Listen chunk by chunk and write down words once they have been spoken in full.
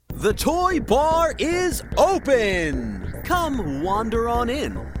The toy bar is open! Come wander on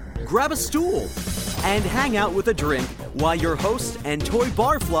in, grab a stool, and hang out with a drink while your hosts and toy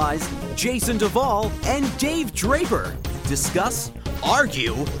barflies, Jason Duvall and Dave Draper, discuss,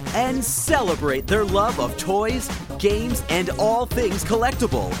 argue, and celebrate their love of toys, games, and all things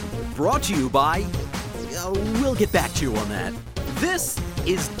collectible. Brought to you by... we'll get back to you on that. This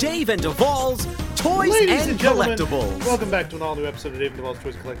is Dave and Duvall's Toys Ladies and gentlemen, Collectibles. welcome back to an all-new episode of Dave and Duvall's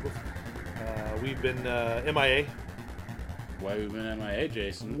Toys and Collectibles. We've been MIA. Why we've been MIA,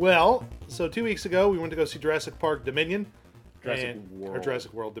 Jason? Well, so 2 weeks ago, we went to go see Jurassic Park Dominion. Jurassic World. Or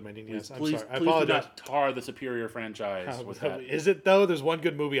Jurassic World Dominion, yes. I'm Please, sorry. I please do apologize. not tar the Superior franchise with that. Is it, though? There's one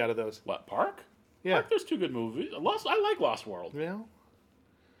good movie out of those. What, Park? Yeah. Park, there's two good movies. I like Lost World. Well,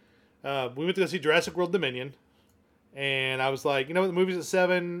 we went to go see Jurassic World Dominion. And I was like, you know what, the movie's at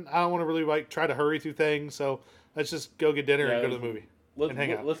 7. I don't want to really try to hurry through things, so let's just go get dinner and go to the movie. And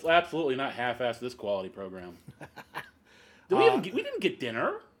hang out. Let's absolutely not half-ass this quality program. We didn't get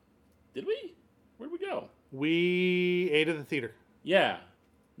dinner, did we? Where'd we go? We ate at the theater. Yeah.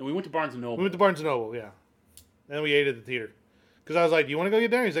 No, we went to Barnes & Noble. We went to Barnes & Noble, yeah. And then we ate at the theater. Because I was like, do you want to go get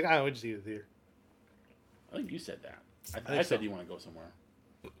dinner? He's like, I would just eat at the theater. I think you said that. I think said so. you want to go somewhere.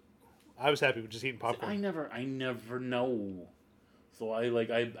 I was happy with just eating popcorn. I never know. So I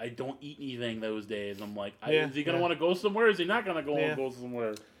don't eat anything those days. I'm like, is he gonna want to go somewhere? Is he not gonna want to go somewhere?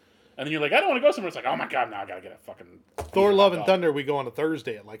 And then you're like, I don't want to go somewhere. It's like, oh my god, now I gotta get a fucking Thor: Love and Thunder. We go on a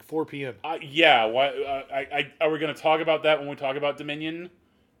Thursday at like 4 p.m. Yeah. Why? Are we gonna talk about that when we talk about Dominion,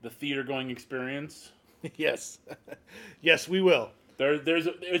 the theater going experience? Yes, yes, we will.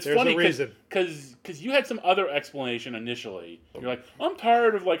 It's There's funny a reason. because you had some other explanation initially. You're like, I'm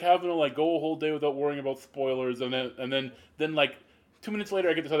tired of having to go a whole day without worrying about spoilers, and then 2 minutes later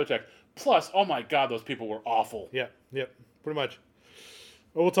I get this other text. Plus, oh my god, those people were awful. Yeah, pretty much.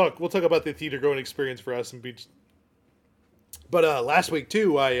 Well, we'll talk about the theater going experience for us and beach. But last week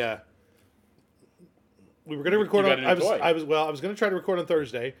too, we were going to record on. I was going to try to record on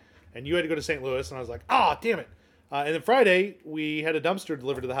Thursday, and you had to go to St. Louis, and I was like, damn it. And then Friday, we had a dumpster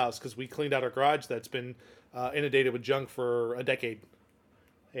delivered to the house because we cleaned out our garage that's been inundated with junk for a decade.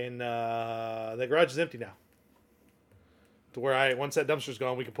 And the garage is empty now. To where once that dumpster's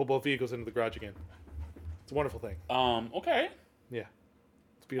gone, we can pull both vehicles into the garage again. It's a wonderful thing. Okay. Yeah.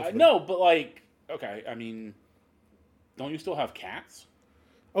 It's beautiful. No, but okay, I mean, don't you still have cats?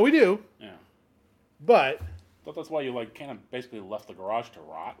 Oh, we do. Yeah. But I thought that's why you kind of basically left the garage to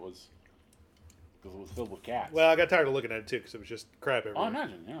rot because it was filled with cats. well, I got tired of looking at it too because it was just crap everywhere. I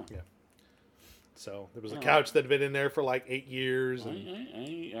imagine, yeah. So there was a couch that had been in there for like 8 years.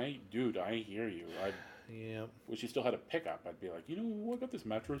 And, Dude, I hear you. yeah. Wish you still had a pickup. I'd be like, I got this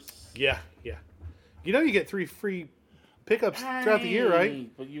mattress. Yeah. You know you get 3 free pickups throughout the year,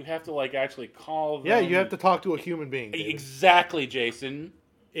 right? But you have to actually call them. Yeah, you have to talk to a human being. David. Exactly, Jason.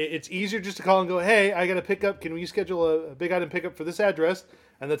 It's easier just to call and go, hey, I got a pickup. Can we schedule a big item pickup for this address?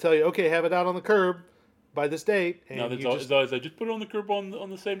 And they'll tell you, okay, have it out on the curb by this date. And no, it's always like, just put it on the curb on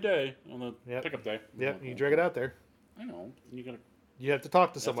the same day, on the pickup day. Yeah, you drag it out there. I know. You have to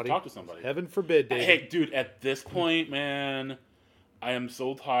talk to somebody. Heaven forbid, David. Hey, dude, at this point, man, I am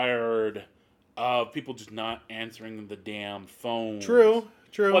so tired of people just not answering the damn phone. True.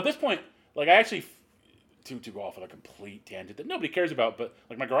 Well, at this point, I actually, to go off on a complete tangent that nobody cares about, but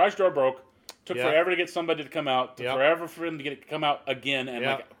my garage door broke. Took forever to get somebody to come out. Took forever for him to come out again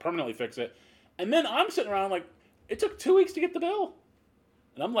and permanently fix it. And then I'm sitting around it took 2 weeks to get the bill.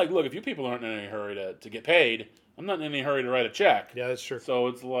 And I'm like, look, if you people aren't in any hurry to get paid, I'm not in any hurry to write a check. Yeah, that's true. So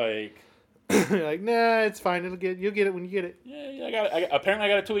it's like... You're like, nah, it's fine. You'll get it when you get it. Yeah,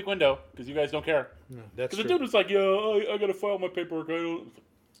 apparently I got a 2-week window because you guys don't care. No, that's true. Because the dude was like, I got to file my paperwork. What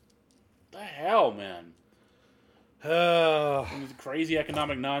the hell, man? It's crazy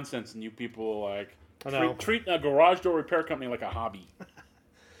economic nonsense, and you people treat a garage door repair company like a hobby.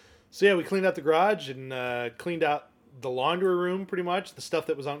 So yeah, we cleaned out the garage and cleaned out the laundry room pretty much. The stuff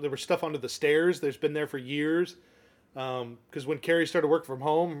that was there was stuff under the stairs. There's been there for years. Because when Carrie started working from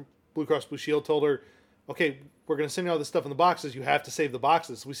home, Blue Cross Blue Shield told her, okay, we're going to send you all this stuff in the boxes. You have to save the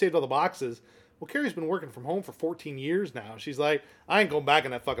boxes. So we saved all the boxes. Well, Carrie's been working from home for 14 years now. She's like, I ain't going back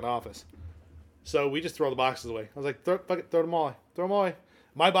in that fucking office. So we just throw the boxes away. I was like, throw them all away. Throw them all away.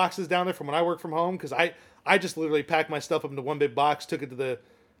 My box is down there from when I work from home because I just literally packed my stuff up into one big box, took it to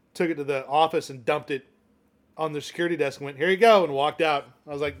the office and dumped it on the security desk and went, here you go, and walked out.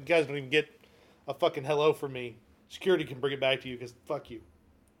 I was like, you guys don't even get a fucking hello from me. Security can bring it back to you because fuck you.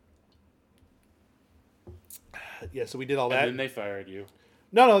 Yeah, so we did all that. And then they fired you.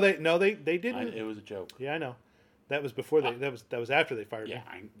 No, they didn't. It was a joke. Yeah, I know. That was before they. That was after they fired me.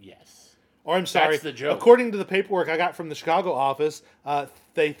 Yes. Or I'm sorry. That's the joke. According to the paperwork I got from the Chicago office,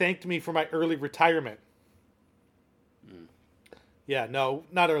 they thanked me for my early retirement. Yeah, no,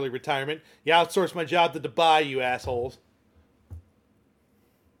 not early retirement. You outsourced my job to Dubai, you assholes.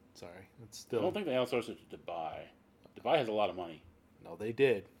 Sorry, it's still. I don't think they outsourced it to Dubai. Dubai has a lot of money. No, they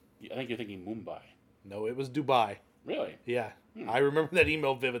did. I think you're thinking Mumbai. No, it was Dubai. Really? Yeah, I remember that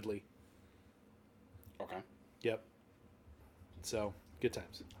email vividly. Okay. Yep. So, good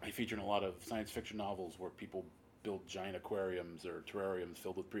times. I feature in a lot of science fiction novels where people build giant aquariums or terrariums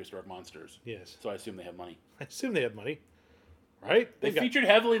filled with prehistoric monsters. Yes. So I assume they have money. I assume they have money. Right? They featured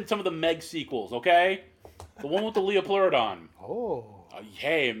heavily in some of the Meg sequels, okay? The one with the Leopleurodon. Oh.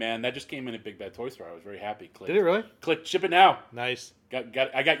 Hey, man, that just came in at Big Bad Toy Store. I was very happy. Click. Did it really? Click, ship it now. Nice. I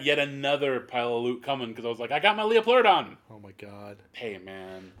got yet another pile of loot coming because I was like, I got my Leopleurodon. Oh my god. Hey,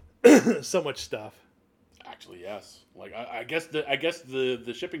 man. So much stuff. Actually, yes. Like I guess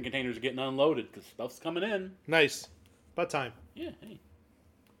the shipping containers are getting unloaded because stuff's coming in. Nice. About time. Yeah. Hey.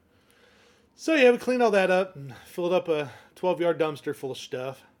 So yeah, we cleaned all that up and filled up a 12-yard dumpster full of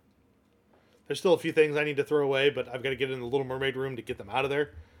stuff. There's still a few things I need to throw away, but I've got to get in the Little Mermaid room to get them out of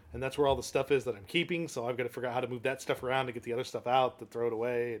there. And that's where all the stuff is that I'm keeping, so I've got to figure out how to move that stuff around to get the other stuff out, to throw it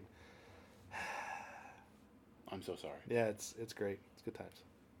away. And... I'm so sorry. Yeah, it's great. It's good times.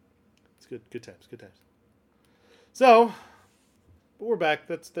 It's good times. So, but we're back.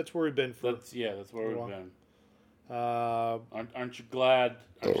 That's where we've been for. That's where we've been. Aren't you glad?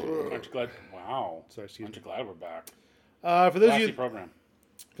 Aren't you glad? Wow. Sorry, aren't you glad we're back? For those of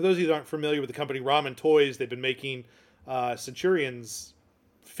you that aren't familiar with the company Ramen Toys, they've been making Centurions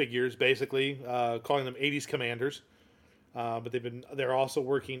figures, basically, calling them 80s Commanders. But they're also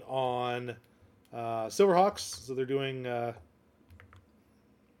working on Silverhawks. So they're doing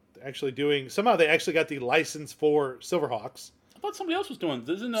somehow they actually got the license for Silverhawks. I thought somebody else was doing.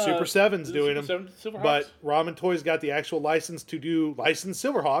 Isn't Super 7's doing them, Silverhawks? but Ramen Toys got the actual license to do licensed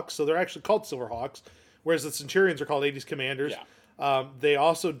Silverhawks, so they're actually called Silverhawks, whereas the Centurions are called 80s Commanders. Yeah. They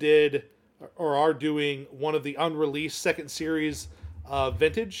also did, or are doing, one of the unreleased second series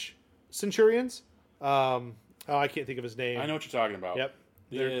vintage Centurions. I can't think of his name. I know what you're talking about. Yep.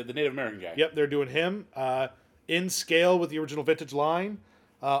 The Native American guy. Yep, they're doing him in scale with the original vintage line.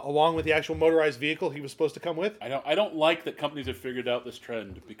 Along with the actual motorized vehicle he was supposed to come with. I don't like that companies have figured out this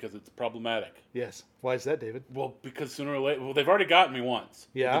trend because it's problematic. Yes. Why is that, David? Well, because sooner or later, they've already gotten me once.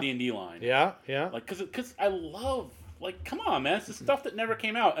 Yeah. With the D&D line. Yeah. Like, because I love, like, come on, man, it's the stuff that never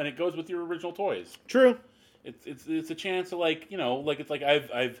came out, and it goes with your original toys. True. It's a chance to, like, you know, like, it's like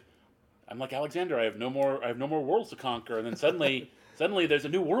I'm like Alexander. I have no more worlds to conquer, and then suddenly there's a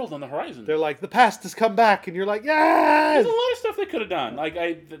new world on the horizon. They're like, the past has come back, and you're like, yes! There's a lot of stuff they could have done. Like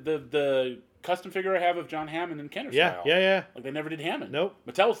the custom figure I have of John Hammond and Kenner style. Yeah. Like they never did Hammond. Nope.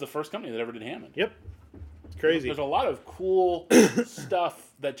 Mattel was the first company that ever did Hammond. Yep. It's crazy. There's a lot of cool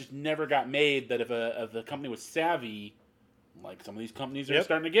stuff that just never got made. That if a company was savvy, like some of these companies are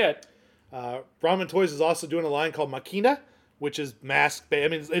starting to get. Ramen Toys is also doing a line called Machina, which is mask. I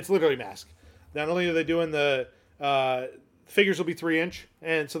mean, it's literally mask. Not only are they doing the figures will be 3-inch,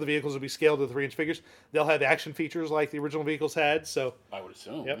 and so the vehicles will be scaled to the 3-inch figures. They'll have action features like the original vehicles had. So I would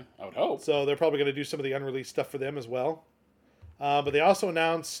assume. Yep. I would hope. So they're probably going to do some of the unreleased stuff for them as well. But they also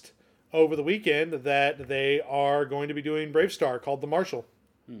announced over the weekend that they are going to be doing Bravestar called the Marshal.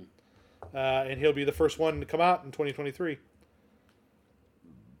 And he'll be the first one to come out in 2023.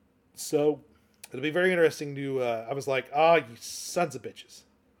 So it'll be very interesting to... I was like, you sons of bitches.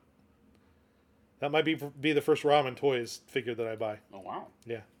 That might be the first Ramen Toys figure that I buy. Oh, wow.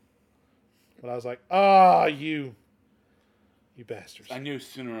 Yeah. But I was like, you bastards. I knew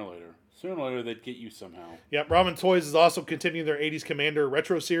sooner or later they'd get you somehow. Yep, Ramen Toys is also continuing their 80s Commander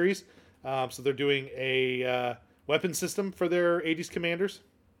Retro series. So they're doing a weapon system for their 80s Commanders.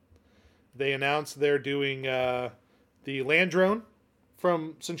 They announced they're doing the land drone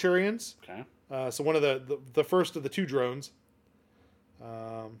from Centurions. Okay. So one of the first of the 2 drones.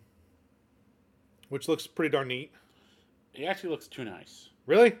 Which looks pretty darn neat. He actually looks too nice.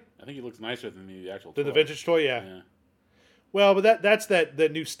 Really? I think he looks nicer than the actual toy. Than the vintage toy, yeah. Well, but that's that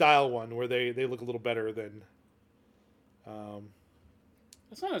new style one where they look a little better than...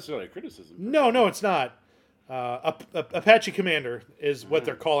 That's not necessarily a criticism. No, it's not. Apache Commander is what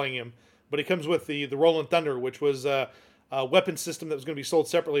they're calling him. But he comes with the Rolling Thunder, which was a weapon system that was going to be sold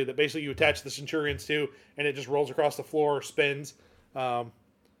separately that basically you attach the Centurions to, and it just rolls across the floor, spins.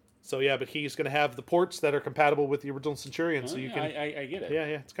 So yeah, but he's going to have the ports that are compatible with the original Centurion, so you can. I get it. Yeah,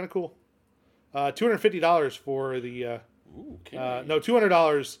 it's kind of cool. $250 for the. Ooh, okay. No,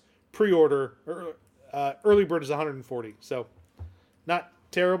 $200 pre-order. Or early bird is 140. So not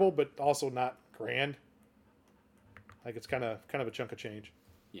terrible, but also not grand. Like it's kind of a chunk of change.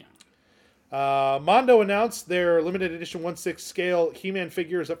 Yeah. Mondo announced their limited edition 1/6 scale He-Man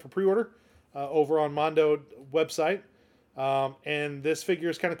figure is up for pre-order over on Mondo website. And this figure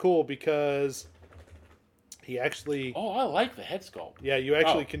is kind of cool because he actually... Oh, I like the head sculpt. Yeah, you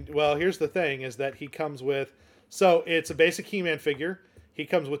actually can... Well, here's the thing, is that he comes with... So, it's a basic He-Man figure. He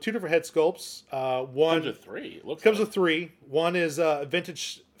comes with 2 different head sculpts. One... Comes with 3. It comes with 3. One is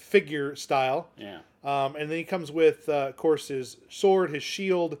vintage figure style. Yeah. And then he comes with, of course, his sword, his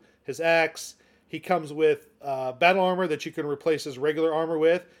shield, his axe. He comes with battle armor that you can replace his regular armor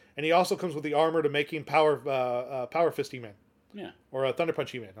with. And he also comes with the armor to making Power Fist He-Man. Yeah. Or Thunder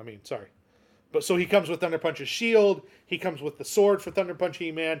Punch He-Man. Sorry. But so he comes with Thunder Punch's shield. He comes with the sword for Thunder Punch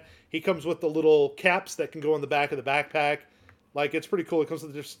He-Man. He comes with the little caps that can go on the back of the backpack. Like, it's pretty cool. It comes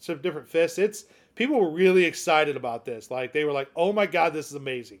with some different fists. People were really excited about this. Like, they were like, oh my God, this is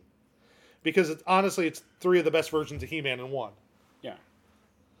amazing. Because honestly, it's 3 of the best versions of He-Man in one. Yeah.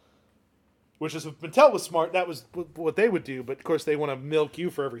 Which is, if Mattel was smart, that was what they would do. But of course, they want to milk you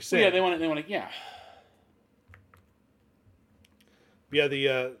for every cent. Yeah, they want to, yeah. Yeah,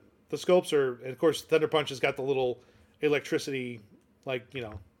 the sculpts are, and of course, Thunder Punch has got the little electricity,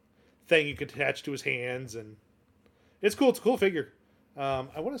 thing you can attach to his hands, and it's cool. It's a cool figure.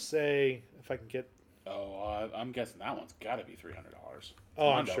 I want to say, if I can get... Oh, I'm guessing that one's got to be $300. Oh,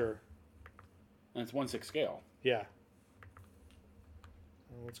 I'm sure. And it's 1/6 scale. Yeah.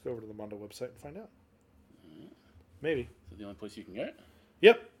 Well, let's go over to the Mondo website and find out. Maybe. Is that the only place you can get it?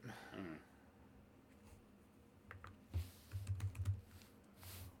 Yep. There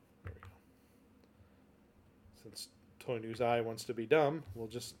we go. Since Toy News Eye wants to be dumb, we'll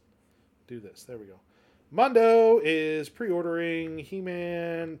just do this. There we go. Mondo is pre-ordering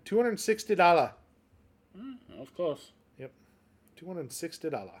He-Man $260. That was close. Yep.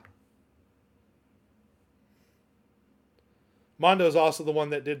 $260. Mondo is also the one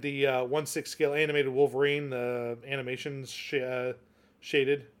that did the 1/6 scale animated Wolverine, the animations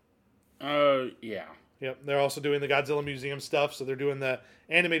shaded. Yeah. Yep. They're also doing the Godzilla Museum stuff, so they're doing the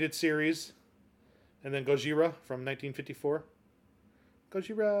animated series. And then Gojira from 1954.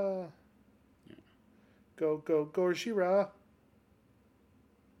 Gojira. Yeah. Go, Gojira.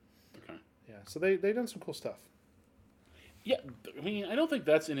 Okay. Yeah, so they done some cool stuff. Yeah, I mean, I don't think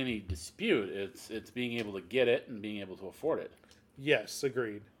that's in any dispute. It's being able to get it and being able to afford it. Yes,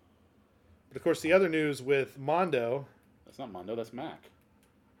 agreed. But of course, the other news with Mondo... That's not Mondo, that's Mac.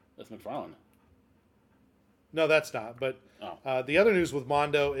 That's McFarlane. No, that's not. But the other news with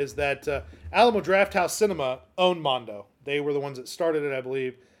Mondo is that Alamo Drafthouse Cinema owned Mondo. They were the ones that started it, I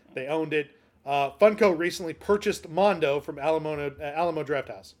believe. They owned it. Funko recently purchased Mondo from Alamo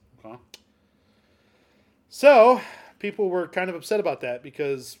Drafthouse. Okay. So, people were kind of upset about that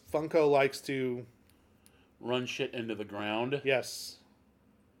because Funko likes to... run shit into the ground. Yes.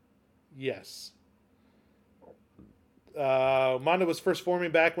 Mondo was first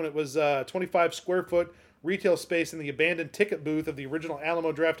forming back when it was 25 square foot retail space in the abandoned ticket booth of the original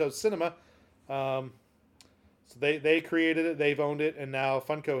Alamo Drafthouse Cinema. So they created it, they've owned it, and now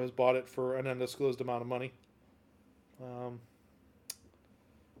Funko has bought it for an undisclosed amount of money.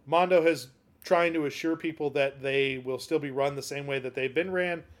 Mondo has trying to assure people that they will still be run the same way that they've been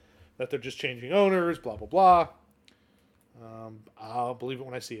ran, that they're just changing owners, blah, blah, blah. I'll believe it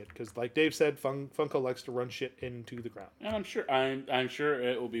when I see it, because like Dave said, Funko likes to run shit into the ground. And I'm sure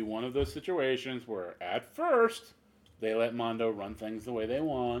it will be one of those situations where at first they let Mondo run things the way they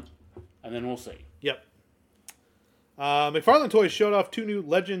want, and then we'll see. Yep. McFarlane Toys showed off 2 new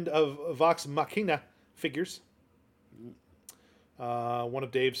Legend of Vox Machina figures. One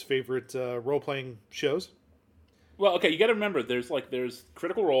of Dave's favorite role-playing shows. Well, okay, you got to remember, there's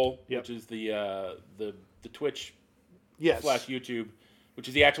Critical Role, yep. which is the Twitch yes. / YouTube, which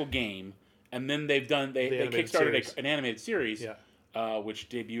is the actual game, and then they kickstarted an animated series, yeah. Which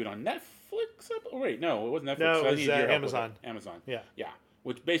debuted on Netflix. Oh wait, no, it wasn't Netflix. No, it was Amazon. Amazon. Yeah.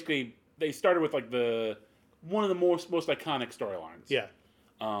 Which basically they started with like one of the most iconic storylines. Yeah.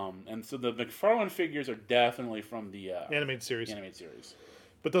 And so the McFarlane figures are definitely from the animated series.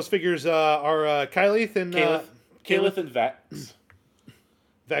 But those figures are Kyleth and Kyleth and Vex.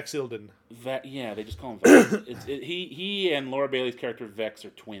 Vaxilden. Yeah, they just call him Vex. He and Laura Bailey's character Vex are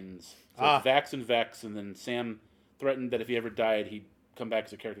twins. So it's Vax and Vex, and then Sam threatened that if he ever died, he'd come back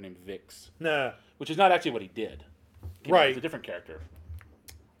as a character named Vix. Nah. Which is not actually what he did. Right. It's a different character.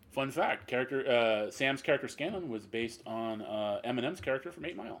 Fun fact, Sam's character Scanlan was based on Eminem's character from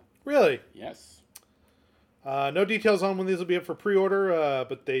 8 Mile. Really? Yes. No details on when these will be up for pre-order,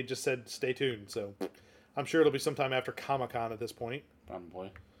 but they just said stay tuned. So I'm sure it'll be sometime after Comic-Con at this point.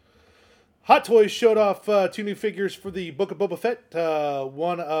 Probably. Hot Toys showed off 2 new figures for the Book of Boba Fett.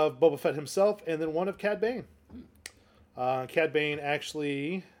 One of Boba Fett himself, and then one of Cad Bane. Cad Bane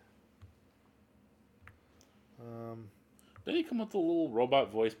actually... Did he come with a little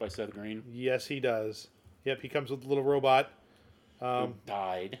robot voiced by Seth Green? Yes, he does. Yep, he comes with a little robot. Who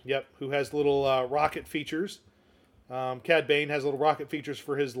died. Yep, who has little rocket features. Cad Bane has little rocket features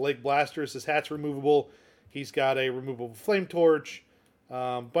for his leg blasters. His hat's removable. He's got a removable flame torch,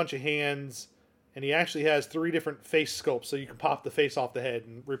 bunch of hands, and he actually has 3 different face sculpts, so you can pop the face off the head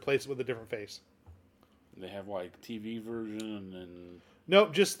and replace it with a different face. They have like TV version and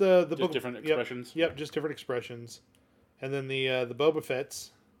nope, just the just different expressions. Yep, just different expressions. And then the Boba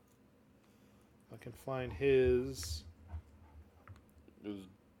Fett's. I can find his.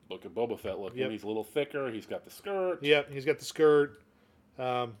 Look at Boba Fett looking. Yep. He's a little thicker. He's got the skirt. Yep, he's got the skirt.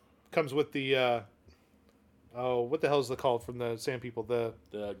 Comes with the. What the hell is it called from the Sand People? The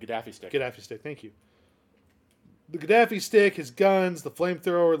Gaddafi stick. Gaddafi stick. Thank you. The Gaddafi stick, his guns, the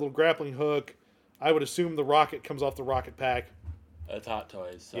flamethrower, little grappling hook. I would assume the rocket comes off the rocket pack. It's Hot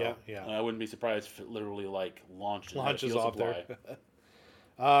Toys. So yeah. I wouldn't be surprised if it literally like launches off there.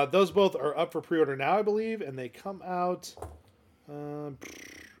 Those both are up for pre-order now, I believe, and they come out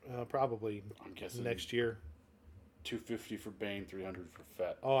probably I'm guessing next year. $250 for Bane, $300 for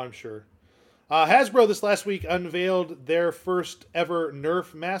Fett. Oh, I'm sure. Hasbro this last week unveiled their first ever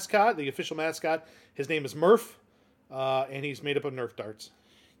Nerf mascot, the official mascot. His name is Murph, and he's made up of Nerf darts.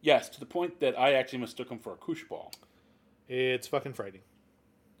 Yes, to the point that I actually mistook him for a koosh ball. It's fucking frightening.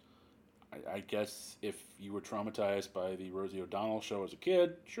 I guess if you were traumatized by the Rosie O'Donnell show as a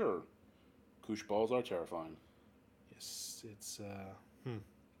kid, sure. Koosh balls are terrifying. Yes, it's...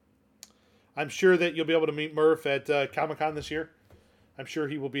 I'm sure that you'll be able to meet Murph at Comic-Con this year. I'm sure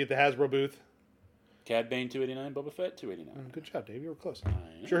he will be at the Hasbro booth. Cad Bane, $289, Boba Fett, $289. Good job, Dave. You were close.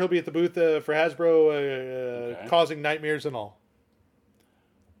 I'm sure he'll be at the booth for Hasbro, Okay. causing nightmares and all.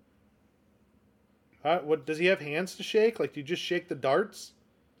 What does he have hands to shake? Like, do you just shake the darts?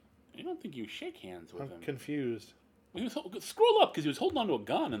 I don't think you shake hands with him. I'm confused. He was, scroll up because he was holding onto a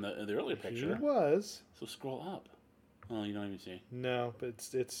gun in the earlier picture. He was. So scroll up. Oh, you don't even see. No, but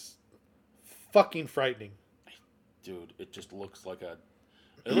it's fucking frightening. Dude, it just looks like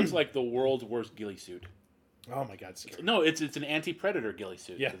it looks like the world's worst ghillie suit. Oh my god, scary. No, it's an anti-predator ghillie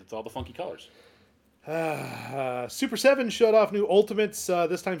suit. Yeah. 'Cause it's all the funky colors. Super 7 showed off new Ultimates,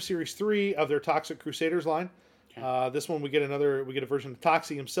 this time Series 3 of their Toxic Crusaders line. Okay. This one we get a version of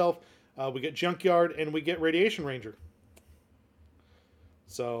Toxie himself. We get Junkyard, and we get Radiation Ranger.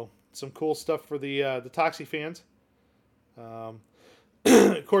 So, some cool stuff for the Toxie fans.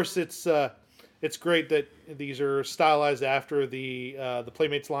 Of course, it's great that these are stylized after the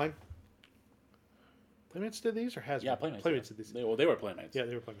Playmates line. Playmates did these, or Hasbro? Yeah, Playmates. Did these. They were Playmates. Yeah,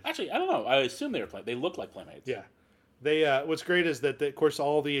 they were Playmates. Actually, I don't know. I assume they were Playmates. They look like Playmates. Yeah. They. What's great is that, of course,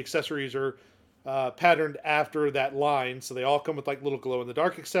 all the accessories are patterned after that line, so they all come with like little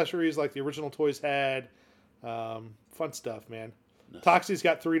glow-in-the-dark accessories like the original toys had. Fun stuff, man. Nice. Toxie's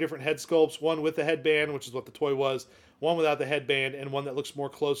got 3 different head sculpts, one with the headband, which is what the toy was, one without the headband, and one that looks more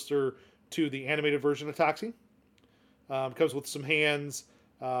closer to the animated version of Toxie. Comes with some hands,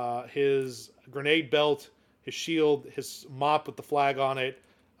 his grenade belt, his shield, his mop with the flag on it.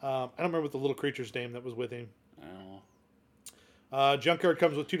 I don't remember what the little creature's name that was with him. I don't know. Junkyard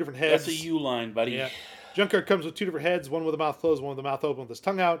comes with 2 different heads. That's a U-line, buddy. Yeah. Junkyard comes with 2 different heads, one with the mouth closed, one with the mouth open with his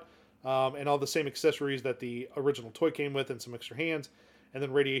tongue out, and all the same accessories that the original toy came with, and some extra hands. And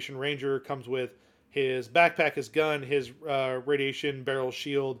then Radiation Ranger comes with his backpack, his gun, his radiation barrel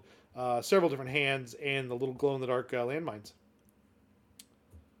shield, several different hands, and the little glow-in-the-dark landmines.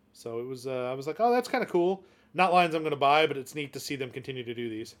 So it was, I was like, oh, that's kind of cool. Not lines I'm going to buy, but it's neat to see them continue to do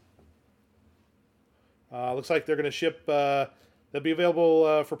these. Looks like they're going to ship, they'll be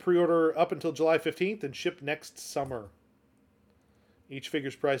available for pre-order up until July 15th and ship next summer. Each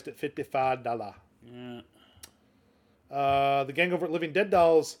figure's priced at $55. Yeah. The gang over at Living Dead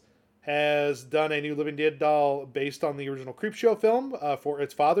Dolls has done a new Living Dead doll based on the original Creepshow film for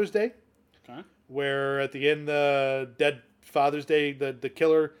its Father's Day. Okay. Where at the end, the dead Father's Day, the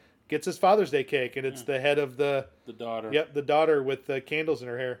killer gets his Father's Day cake, and it's the head of the daughter. Yep, the daughter with the candles in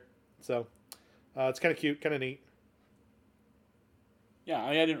her hair. So it's kind of cute, kind of neat. Yeah,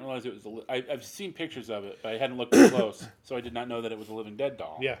 I didn't realize it was. I've seen pictures of it, but I hadn't looked too close, so I did not know that it was a Living Dead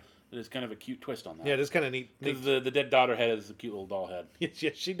doll. Yeah. It is kind of a cute twist on that. Yeah, it is kind of neat. Because the dead daughter head is a cute little doll head.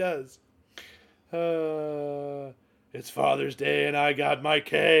 Yes, she does. It's Father's Day and I got my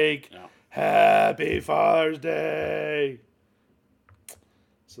cake. Yeah. Happy Father's Day.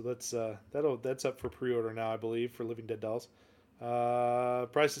 So that's up for pre-order now, I believe, for Living Dead Dolls.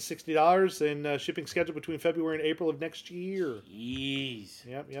 Price is $60 and shipping schedule between February and April of next year. Jeez.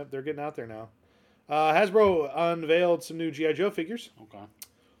 Yep, they're getting out there now. Hasbro unveiled some new G.I. Joe figures. Okay.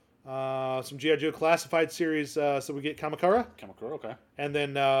 Some G.I. Joe Classified series, so we get Kamakura. Kamakura, okay. And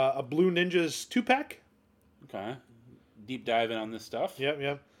then a Blue Ninjas 2-pack. Okay. Deep diving on this stuff.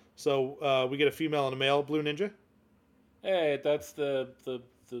 Yep. So we get a female and a male Blue Ninja. Hey, that's the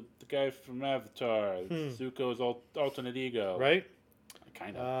guy from Avatar. Zuko's alternate ego. Right?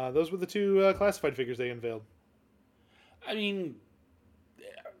 Kind of. Those were the two Classified figures they unveiled. I mean,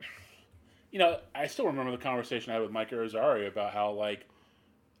 I still remember the conversation I had with Mike Irizarry about how, like,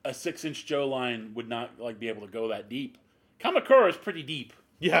 a 6-inch Joe line would not, like, be able to go that deep. Kamakura is pretty deep.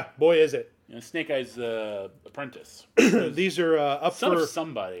 Yeah, boy, is it. Snake Eye's apprentice. These are up for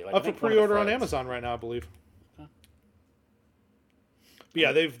somebody. Like, up for pre-order on Amazon right now, I believe. Okay. But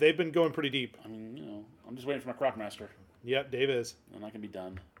yeah, they've been going pretty deep. I mean, I'm just waiting for my Crocmaster. Yep, Dave is. And I can be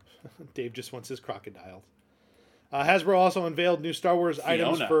done. Dave just wants his crocodiles. Hasbro also unveiled new Star Wars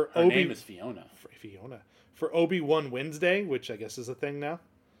items for Her name is Fiona. For Obi-Wan Wednesday, which I guess is a thing now.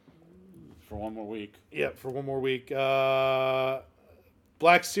 For one more week. Yeah, for one more week.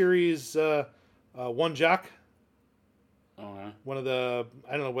 Black Series One Jack. Okay. One of the,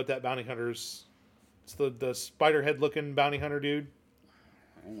 I don't know what that bounty hunter's. It's the spider head looking bounty hunter dude.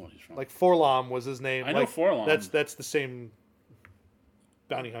 I don't know what he's from. Like Forlom was his name. I know Forlom. That's the same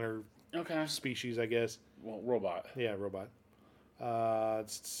bounty hunter species, I guess. Well, robot. Yeah, robot.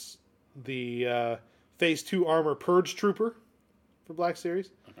 It's the Phase 2 armor Purge Trooper for Black Series.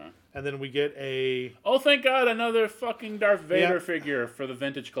 Okay. And then we get a... Oh, thank God, another fucking Darth Vader figure for the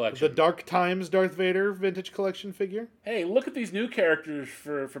Vintage Collection. The Dark Times Darth Vader Vintage Collection figure. Hey, look at these new characters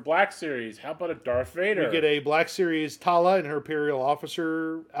for Black Series. How about a Darth Vader? We get a Black Series Tala in her Imperial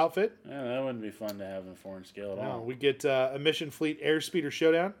Officer outfit. Yeah, that wouldn't be fun to have in foreign scale at all. We get a Mission Fleet Airspeeder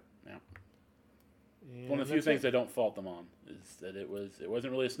Showdown. Yeah. One of the few things I don't fault them on is that it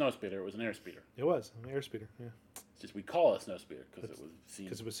wasn't really a snowspeeder, it was an airspeeder. It was an airspeeder, yeah. It's just we call it a snowspeeder because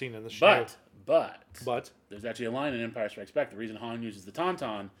it was seen in the show. But there's actually a line in Empire Strikes Back. The reason Han uses the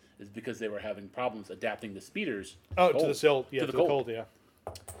Tauntaun is because they were having problems adapting the speeders to the cold,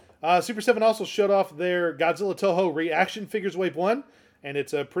 yeah. Super 7 also showed off their Godzilla Toho reaction figures Wave 1, and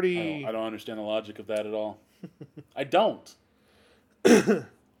it's a pretty... I don't understand the logic of that at all. I don't.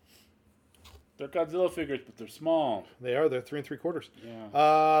 They're Godzilla figures, but they're small. They are. They're 3 3/4.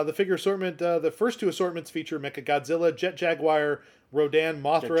 Yeah. The figure assortment, the first two assortments feature Mecha Godzilla, Jet Jaguar, Rodan,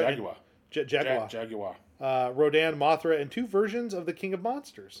 Mothra, Jaguar. Rodan, Mothra, and 2 versions of the King of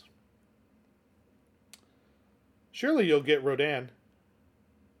Monsters. Surely you'll get Rodan.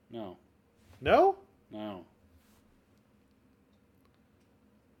 No. No? No.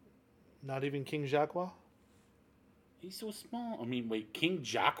 Not even King Jaguar? He's so small. I mean, wait, King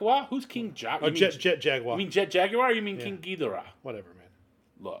Jaguar? Who's King Jaguar? Oh, Jet Jaguar. You mean Jet Jaguar or you mean King Ghidorah? Whatever,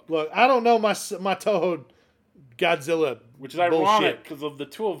 man. Look, I don't know my Toho Godzilla. Which is ironic, because of the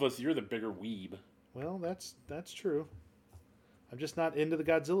two of us, you're the bigger weeb. Well, that's true. I'm just not into the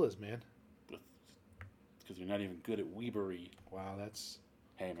Godzillas, man. Because you're not even good at weebery. Wow, that's...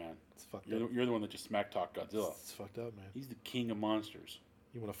 Hey, man. It's fucked up. You're the one that just smack-talked Godzilla. It's fucked up, man. He's the king of monsters.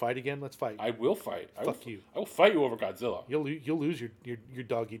 You want to fight again? Let's fight. I will fight. Fuck you. I will fight you over Godzilla. You'll lose your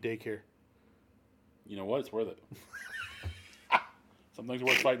doggy daycare. You know what? It's worth it. Some things are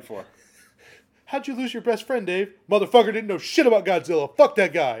worth fighting for. How'd you lose your best friend, Dave? Motherfucker didn't know shit about Godzilla. Fuck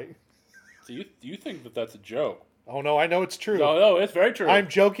that guy. So you think that that's a joke? Oh, no, I know it's true. No, it's very true. I'm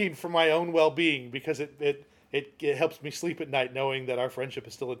joking for my own well-being because it helps me sleep at night knowing that our friendship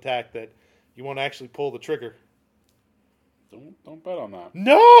is still intact, that you won't actually pull the trigger. Don't bet on that.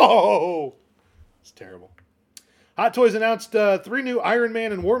 No! It's terrible. Hot Toys announced 3 new Iron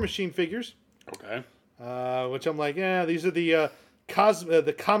Man and War Machine figures. Okay. Which I'm like, these are the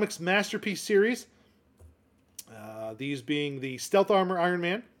Comics Masterpiece series. These being the Stealth Armor Iron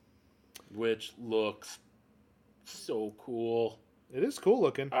Man. Which looks so cool. It is cool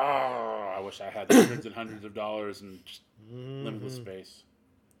looking. Oh, I wish I had hundreds and hundreds of dollars and just limitless space.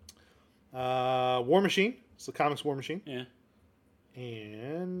 War Machine. It's the Comics War Machine. Yeah.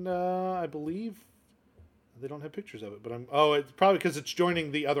 And I believe they don't have pictures of it, but it's probably because it's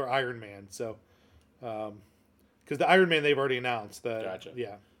joining the other Iron Man. So, because the Iron Man they've already announced. Gotcha.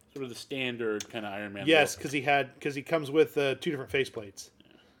 Yeah. Sort of the standard kind of Iron Man. Yes, because he comes with 2 different faceplates.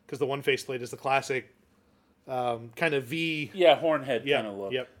 Because the one faceplate is the classic kind of V. Yeah, horn head kind of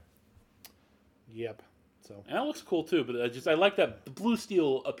look. Yep. So and that looks cool too. But I like that the blue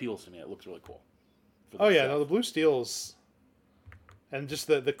steel appeals to me. It looks really cool. Oh yeah, no, the blue steels, and just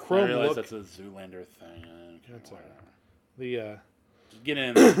the chrome look. That's a Zoolander thing. That's the get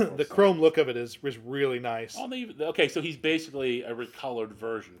in. The chrome look of it is really nice. Oh, okay, so he's basically a recolored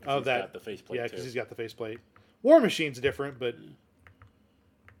version. Of that, got the faceplate. Yeah, because he's got the faceplate. War Machine's different, but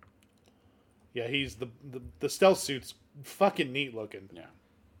yeah, he's the stealth suit's fucking neat looking. Yeah.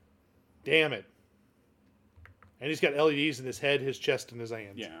 Damn it. And he's got LEDs in his head, his chest, and his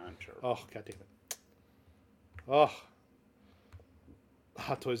hands. Yeah, I'm sure. Oh, god damn it. Oh.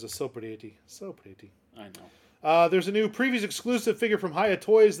 Hot Toys are so pretty. So pretty. I know. There's a new previews exclusive figure from Hiya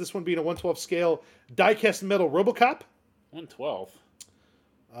Toys. This one being a 1/12 scale die-cast metal RoboCop. 1/12?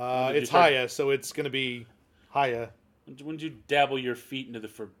 It's Hiya, so it's going to be Hiya. When did you dabble your feet into the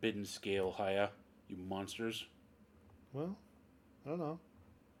forbidden scale, Hiya? You monsters. Well, I don't know.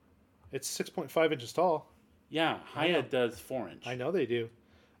 It's 6.5 inches tall. Yeah, Hiya does 4-inch. I know they do.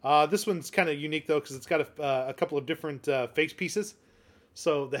 This one's kind of unique, though, because it's got a couple of different face pieces.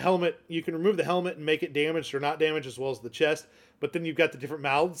 So the helmet, you can remove the helmet and make it damaged or not damaged, as well as the chest. But then you've got the different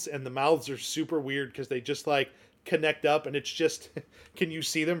mouths, and the mouths are super weird because they just like connect up, and it's just. Can you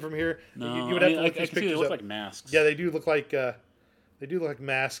see them from here? No, you would have to look I these can see pictures they look up. like masks. Yeah, they do look like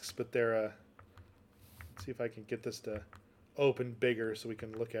masks, but they're. Let's see if I can get this to open bigger so we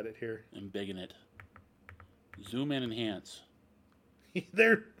can look at it here. I'm bigging it. Zoom in, enhance.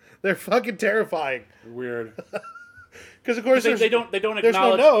 They're fucking terrifying. They're weird. Because of course they don't acknowledge. There's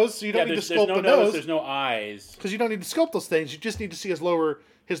no nose, so you don't need to sculpt the nose. There's no eyes. Because you don't need to sculpt those things. You just need to see his lower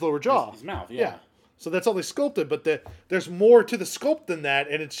jaw, his mouth. Yeah. So that's all they sculpted. But there's more to the sculpt than that,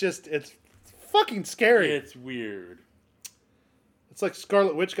 and it's fucking scary. It's weird. It's like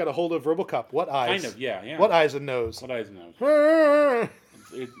Scarlet Witch got a hold of RoboCop. What eyes? Kind of, yeah. What eyes and nose? What eyes and nose?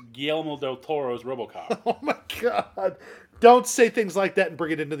 It's Guillermo del Toro's RoboCop. Oh my god! Don't say things like that and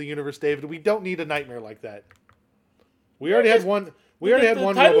bring it into the universe, David. We don't need a nightmare like that. We already had one. We already had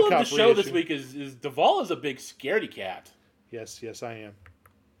one RoboCop. The title of the show this week is Duvall is a big scaredy cat. Yes, I am.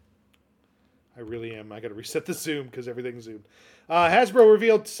 I really am. I got to reset the zoom because everything's zoomed. Hasbro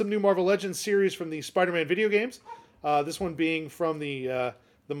revealed some new Marvel Legends series from the Spider-Man video games. This one being from the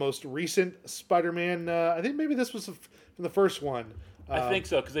most recent Spider-Man. I think maybe this was from the first one. I think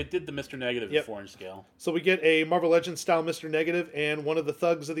so, because they did the Mr. Negative 4-inch scale. So we get a Marvel Legends style Mr. Negative and one of the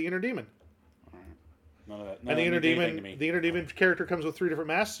thugs of the Inner Demon. None of that. And the Inner Demon character comes with 3 different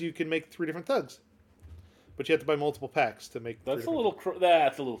masks. You can make 3 different thugs, but you have to buy multiple packs to make. That's a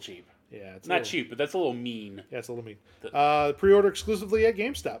little cheap. Yeah, it's not cheap, but that's a little mean. Yeah, it's a little mean. Pre-order exclusively at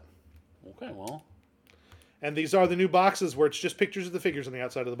GameStop. Okay, well. And these are the new boxes where it's just pictures of the figures on the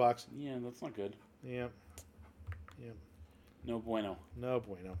outside of the box. Yeah, that's not good. Yeah. No bueno. No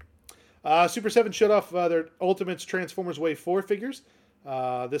bueno. Super 7 showed off their Ultimates Transformers Wave 4 figures.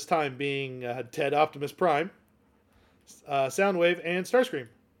 This time being Ted Optimus Prime, Soundwave, and Starscream.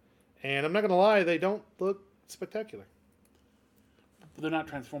 And I'm not going to lie, they don't look spectacular. But they're not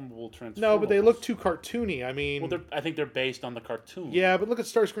transformable. No, but they look too cartoony. I mean, well, I think they're based on the cartoon. Yeah, but look at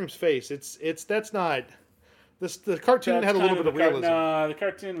Starscream's face. That's not. The cartoon had a little bit of realism. No, the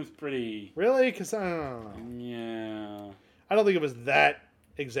cartoon was pretty. Really? Because I don't know. Yeah. I don't think it was that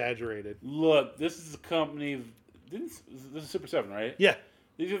exaggerated. Look, this is a company. This is Super 7, right? Yeah.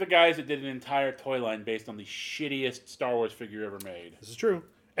 These are the guys that did an entire toy line based on the shittiest Star Wars figure ever made. This is true.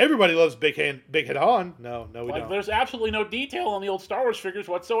 Everybody loves Big Head Han. No, we don't. There's absolutely no detail on the old Star Wars figures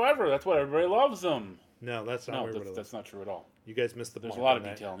whatsoever. That's why everybody loves them. No, that's not that's not true at all. You guys missed the There's point. a lot of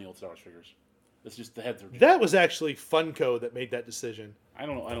detail on the old Star Wars figures. It's just the heads are. That was actually Funko that made that decision. I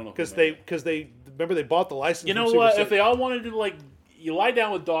don't know. Because they remember they bought the license. You know what? If they all wanted to you lie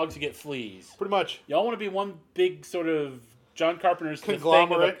down with dogs, you get fleas. Pretty much. Y'all want to be one big sort of John Carpenter's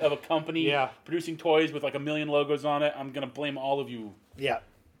conglomerate of a company producing toys with like 1 million logos on it. I'm gonna blame all of you. Yeah.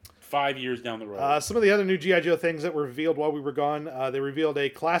 5 years down the road. Some of the other new G.I. Joe things that were revealed while we were gone. They revealed a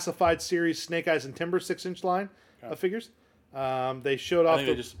classified series Snake Eyes and Timber 6-inch line of figures. They showed off. I think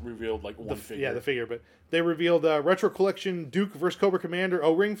they just revealed one figure. Yeah, the figure, but they revealed a retro collection Duke vs. Cobra Commander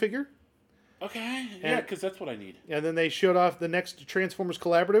O-ring figure. Okay, yeah, because that's what I need. And then they showed off the next Transformers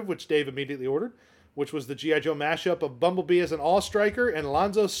collaborative, which Dave immediately ordered, which was the G.I. Joe mashup of Bumblebee as an All-Striker and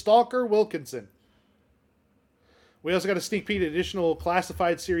Alonzo Stalker Wilkinson. We also got a sneak peek at additional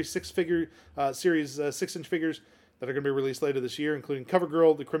classified series 6-inch figures that are going to be released later this year, including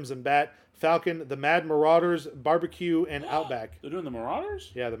CoverGirl, the Crimson Bat, Falcon, the Mad Marauders, Barbecue, and Outback. They're doing the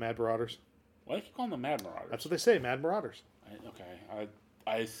Marauders? Yeah, the Mad Marauders. Why do you keep calling them Mad Marauders? That's what they say, Mad Marauders.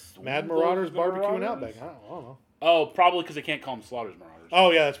 I Mad Marauders, Barbecue, and Outback. I don't know. Oh, probably because they can't call them Slaughter's Marauders.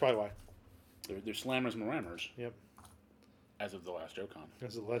 Oh, yeah, that's probably why. They're slammers and rammers. Yep. As of the last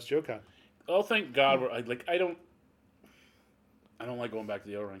JoeCon. Oh, thank God! I don't like going back to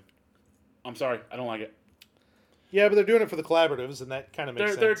the O-ring. I'm sorry, I don't like it. Yeah, but they're doing it for the collaboratives, and that kind of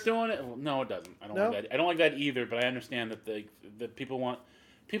makes sense. They're doing it. Well, no, it doesn't. I don't like that. I don't like that either. But I understand that people want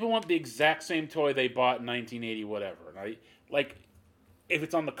the exact same toy they bought in 1980, whatever. Right? Like, if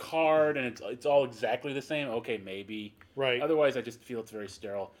it's on the card and it's all exactly the same, okay, maybe. Right. Otherwise, I just feel it's very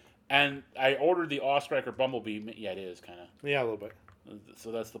sterile. And I ordered the Ostriker Bumblebee. Yeah, it is kind of. Yeah, a little bit.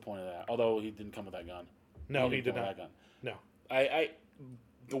 So that's the point of that. Although he didn't come with that gun. No, he did not. That gun. No.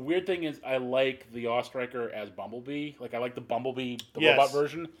 The weird thing is, I like the Ostriker as Bumblebee. Like, I like the Bumblebee, robot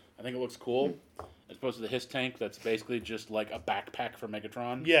version. I think it looks cool. As opposed to the Hiss tank that's basically just like a backpack for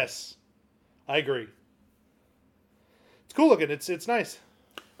Megatron. Yes. I agree. It's cool looking. It's nice.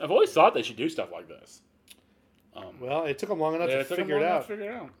 I've always thought they should do stuff like this. Well, it took them long enough to figure it out.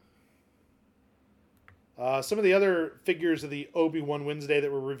 Some of the other figures of the Obi-Wan Wednesday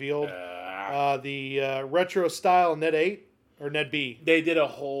that were revealed. The retro style Ned 8 or Ned B. They did a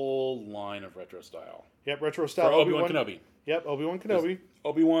whole line of retro style. Yep, retro style. For Obi-Wan Kenobi. Yep, Obi-Wan Kenobi. There's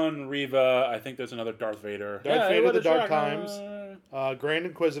Obi-Wan, Reva. I think there's another Darth Vader. Darth Vader, the Dark Times. Grand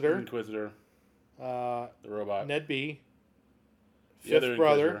Inquisitor. The robot. Ned B. Fifth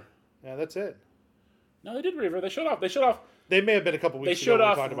brother. Yeah, that's it. No, they did Reva. They showed off. They may have been a couple weeks ago when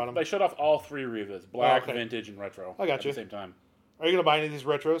we talked about them. They showed off all three Revas. Black, vintage, and retro. I got you. At the same time. Are you going to buy any of these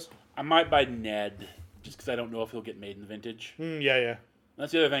retros? I might buy Ned, just because I don't know if he'll get made in vintage. Yeah.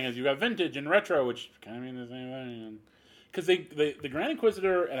 That's the other thing, is you got vintage and retro, which kind of mean the same thing. Because the Grand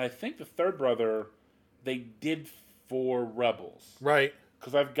Inquisitor and I think the third brother, they did for Rebels. Right.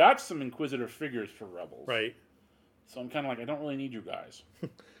 Because I've got some Inquisitor figures for Rebels. Right. So I'm kind of like, I don't really need you guys.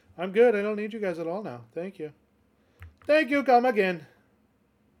 I'm good. I don't need you guys at all now. Thank you. Thank you. Come again.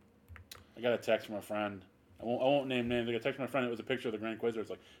 I got a text from a friend. I won't name names. I got a text from my friend. It was a picture of the Grand Inquisitor. It's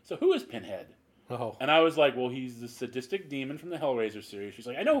like, so who is Pinhead? Oh. And I was like, well, he's the sadistic demon from the Hellraiser series. She's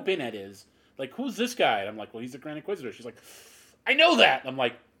like, I know who Pinhead is. Like, who's this guy? And I'm like, well, he's the Grand Inquisitor. She's like, I know that. And I'm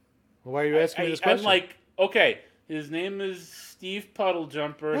like, well, why are you asking me this question? I'm like, okay, his name is Steve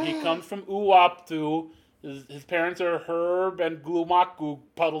Puddlejumper. He comes from Uaptu. His parents are Herb and Glumaku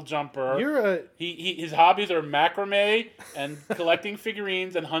Puddlejumper. His hobbies are macrame and collecting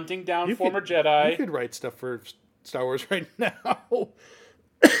figurines and hunting down former Jedi. You could write stuff for Star Wars right now.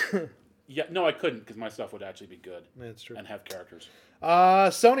 Yeah, no, I couldn't, because my stuff would actually be good. That's true. And have characters.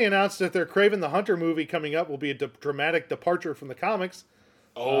 Sony announced that their Kraven the Hunter movie coming up will be a dramatic departure from the comics.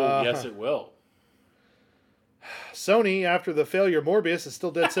 Oh, yes, it will. Sony, after the failure of Morbius, is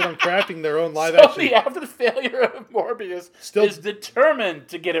still dead set on crafting their own live action. Sony, after the failure of Morbius, is determined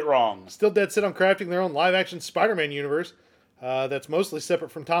to get it wrong. Still dead set on crafting their own live action Spider-Man universe. That's mostly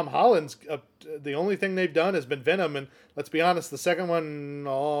separate from Tom Holland's. The only thing they've done has been Venom, and let's be honest, the second one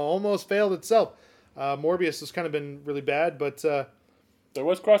almost failed itself. Morbius has kind of been really bad, but there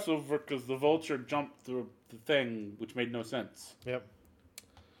was crossover because the Vulture jumped through the thing, which made no sense. Yep.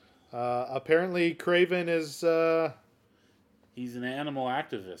 Apparently, Kraven is... He's an animal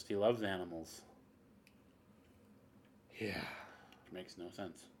activist. He loves animals. Yeah. Which makes no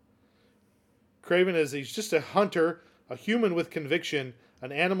sense. Kraven he's just a hunter, a human with conviction,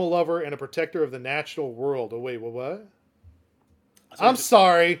 an animal lover, and a protector of the natural world. Oh, wait, what? I'm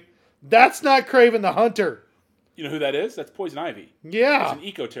sorry. That's not Kraven the Hunter. You know who that is? That's Poison Ivy. Yeah. He's an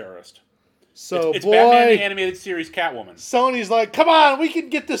eco-terrorist. So, it's Batman the Animated Series Catwoman. Sony's like, come on, we can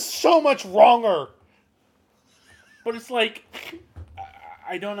get this so much wronger. But it's like,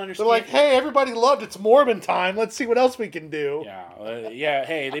 I don't understand. They're like, hey, everybody loved It's Morbin time. Let's see what else we can do. Yeah.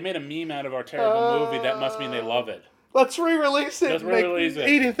 Hey, they made a meme out of our terrible movie. That must mean they love it. Let's re-release it. Let's re-release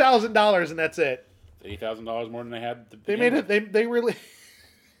it. $80,000 and that's it. $80,000 more than they had. They made it. They really.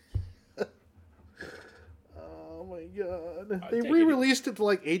 Oh my god! They re-released it to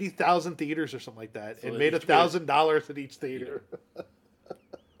like 80,000 theaters or something like that, and made $1,000 at each theater.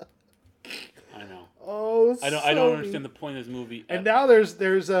 I know. Oh, I don't understand the point of this movie. And now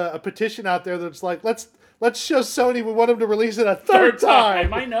there's a petition out there that's like, let's show Sony we want them to release it a third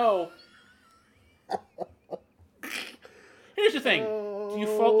time. I know. Here's the thing. Do you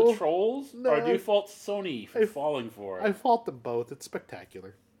fault the trolls, or do you fault Sony for falling for it? I fault them both. It's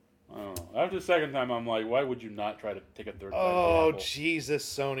spectacular. I don't know. After the second time, I'm like, why would you not try to take a third time? Oh, Jesus,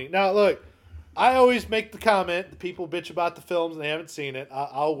 Sony. Now, look, I always make the comment, the people bitch about the films and they haven't seen it.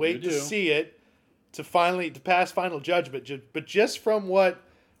 I'll wait to see it to pass final judgment. But just from what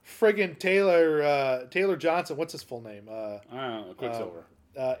friggin' Taylor Johnson, what's his full name? I don't know, Quicksilver.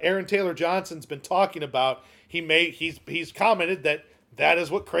 Aaron Taylor Johnson's been talking about. He's commented that that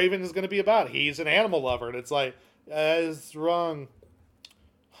is what Kraven is going to be about. He's an animal lover, and it's like, it's wrong.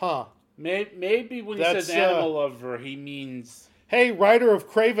 Huh. Maybe when he says animal lover, he means... Hey, writer of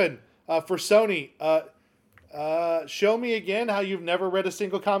Kraven for Sony, show me again how you've never read a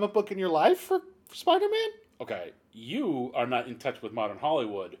single comic book in your life for Spider-Man? Okay, you are not in touch with modern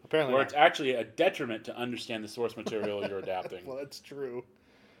Hollywood. Apparently where not. It's actually a detriment to understand the source material you're adapting. Well, that's true.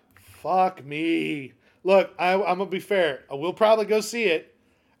 Fuck me. Look, I'm going to be fair. We'll probably go see it.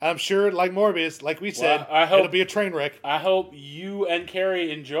 I'm sure, like Morbius, like we said, it'll be a train wreck. I hope you and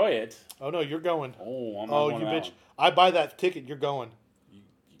Carrie enjoy it. Oh, no, you're going. Oh, I'm you bitch. One. I buy that ticket, you're going. You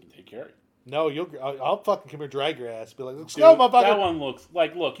can take Carrie. No, I'll fucking come here, drag your ass. Be like, let's go, motherfucker. That one looks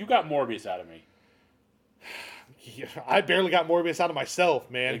like, look, you got Morbius out of me. Yeah, I barely got Morbius out of myself,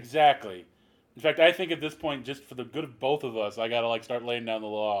 man. Exactly. In fact, I think at this point, just for the good of both of us, I gotta like start laying down the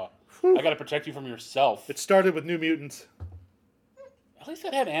law. Whew. I gotta protect you from yourself. It started with New Mutants. At least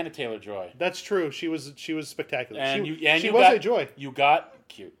that had Anna Taylor-Joy. That's true. She was spectacular. And she was a joy. You got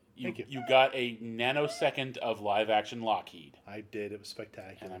cute. Thank you. You got a nanosecond of live action Lockheed. I did. It was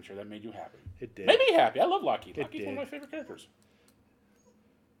spectacular. And I'm sure that made you happy. It did. Made me happy. I love Lockheed. Lockheed's one of my favorite characters.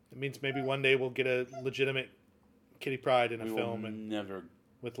 It means maybe one day we'll get a legitimate Kitty Pryde in a film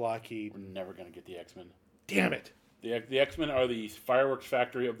with Lockheed. We're never going to get the X-Men. Damn it. The X-Men are the fireworks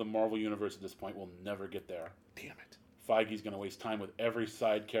factory of the Marvel Universe at this point. We'll never get there. Damn it. Feige's going to waste time with every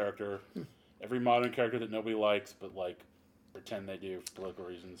side character, every modern character that nobody likes, but like pretend they do for political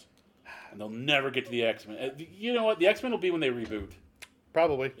reasons. And they'll never get to the X-Men. You know what? The X-Men will be when they reboot.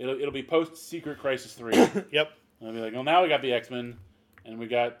 Probably. It'll be post-Secret Crisis 3. Yep. And they'll be like, well, now we got the X-Men, and we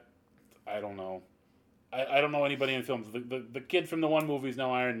got, I don't know. I don't know anybody in films. The kid from the one movie is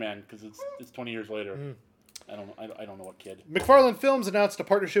now Iron Man because it's 20 years later. I don't know what kid. McFarlane Films announced a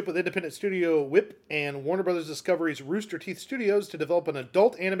partnership with independent studio Whip and Warner Brothers Discovery's Rooster Teeth Studios to develop an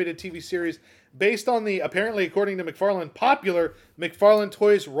adult animated TV series based on the, apparently according to McFarlane, popular McFarlane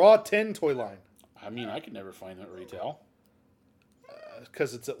Toys Raw 10 toy line. I mean, I could never find that at retail.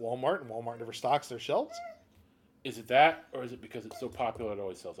 Because it's at Walmart, and Walmart never stocks their shelves. Is it that, or is it because it's so popular it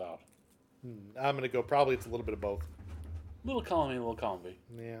always sells out? I'm going to go, probably it's a little bit of both. Little column A, little column B.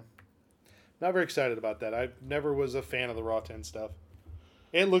 Yeah. Not very excited about that. I never was a fan of the Raw 10 stuff.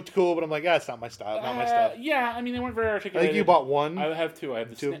 It looked cool, but I'm like, it's not my style, not my stuff. Yeah, I mean, they weren't very articulated. I think you bought one. I have two. I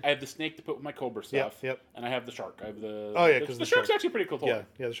have the snake to put with my Cobra stuff. Yep. And I have the shark. I have the... Oh, yeah, because the shark's actually a pretty cool toy.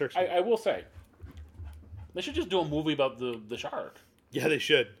 Yeah, the shark's I will say. They should just do a movie about the shark. Yeah, they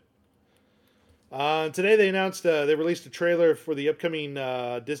should. Today they announced, they released a trailer for the upcoming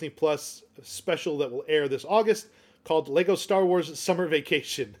Disney Plus special that will air this August called Lego Star Wars Summer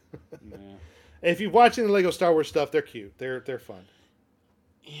Vacation. Yeah. If you're watching the Lego Star Wars stuff, they're cute. They're fun.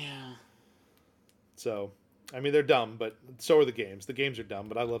 Yeah. So, I mean, they're dumb, but so are the games. The games are dumb,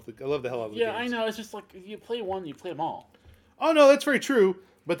 but I love the hell out of the games. Yeah, I know. It's just like, if you play one, you play them all. Oh, no, that's very true.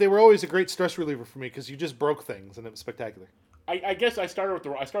 But they were always a great stress reliever for me because you just broke things, and it was spectacular. I guess I started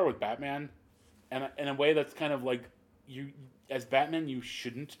with Batman, and in a way that's kind of like, you as Batman, you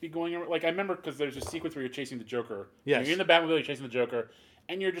shouldn't be going around. Like, I remember because there's a sequence where you're chasing the Joker. Yes. You're in the Batmobile, you're chasing the Joker,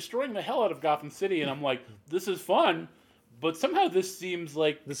 and you're destroying the hell out of Gotham City, and I'm like, this is fun, but somehow this seems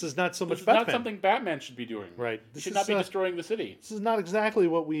like... This is not so much Batman. Batman. Not something Batman should be doing. Right. He should not be destroying the city. This is not exactly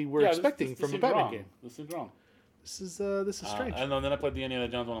what we were expecting from a Batman game. This seems wrong. This is strange. And then I played the Indiana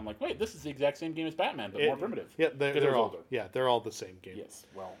Jones one. I'm like, wait, this is the exact same game as Batman, but more primitive. Yeah, they're all older. Yeah, they're all the same game. Yes.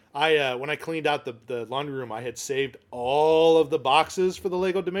 Well, when I cleaned out the laundry room, I had saved all of the boxes for the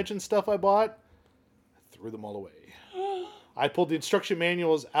Lego Dimension stuff I bought. I threw them all away. I pulled the instruction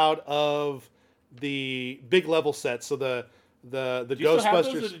manuals out of the big level sets, so the Ghostbusters. Still have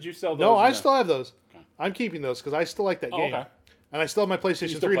those, or did you sell those? No, I still have those. Okay. I'm keeping those because I still like that game. Okay. And I still have my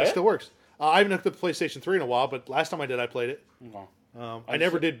PlayStation 3 and it still works. I haven't hooked up the PlayStation 3 in a while, but last time I did, I played it. Okay. I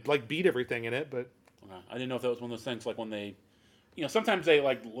never did beat everything in it, but I didn't know if that was one of those things like when they, sometimes they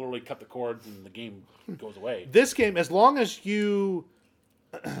like literally cut the cords and the game goes away. This game, as long as you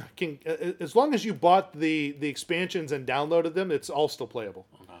bought the expansions and downloaded them, it's all still playable.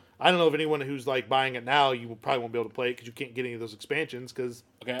 Okay. I don't know if anyone who's like buying it now, you probably won't be able to play it because you can't get any of those expansions.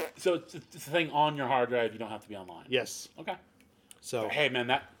 Okay, so it's a thing on your hard drive. You don't have to be online. Yes. Okay. So hey, man,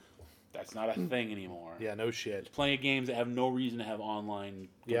 that's not a thing anymore. Yeah, no shit. There's plenty of games that have no reason to have online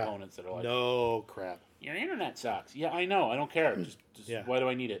components that are like, no crap. Your internet sucks. Yeah, I know. I don't care. Just why do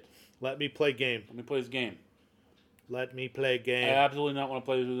I need it? Let me play game. Let me play this game. Let me play game. I absolutely not want to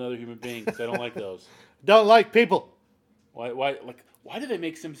play this with another human being because I don't like those. Don't like people. Why do they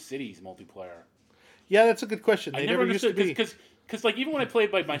make SimCities multiplayer? Yeah, that's a good question. They never used to be. Because Because like even when I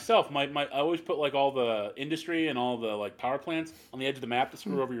played by myself, I always put like all the industry and all the like power plants on the edge of the map to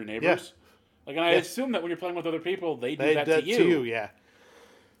screw over your neighbors. Like, and I assume that when you're playing with other people, they do that to you. Yeah.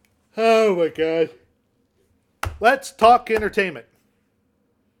 Oh my god. Let's talk entertainment.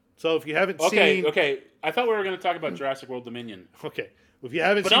 So if you haven't seen... Okay. I thought we were going to talk about Jurassic World Dominion. Okay. If you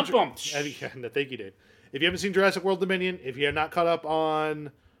haven't seen... No, thank you, Dave. If you haven't seen Jurassic World Dominion, if you're not caught up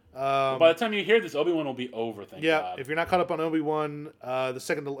on... by the time you hear this, Obi-Wan will be over, thank God. If you're not caught up on Obi-Wan,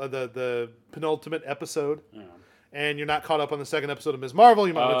 the penultimate episode, and you're not caught up on the second episode of Ms. Marvel,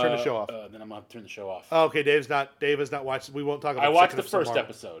 you might want to turn the show off. Then I'm going to turn the show off. Oh, okay, Dave has not watched... We won't talk about I watched the first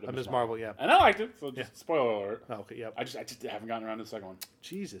episode of Ms. Marvel, yeah. And I liked it, so just spoiler alert. Oh, okay, yeah. I just haven't gotten around to the second one.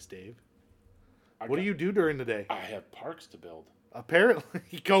 Jesus, Dave. What do you do during the day? I have parks to build. Apparently.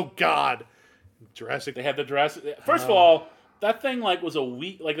 Oh, God. Jurassic... They had the Jurassic... First of all, that thing like was a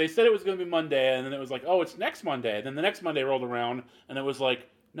week... Like, they said it was going to be Monday, and then it was like, oh, it's next Monday. And then the next Monday rolled around, and it was like,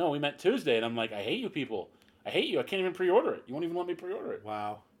 no, we meant Tuesday. And I'm like, I hate you people. I hate you. I can't even pre-order it. You won't even let me pre-order it.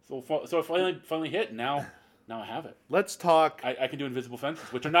 Wow. So it finally hit, and now I have it. Let's talk... I can do invisible fences,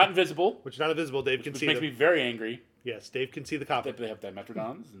 which are not invisible. Which are not invisible. Dave can see them. Which makes me very angry. Yes, Dave can see the copy. They have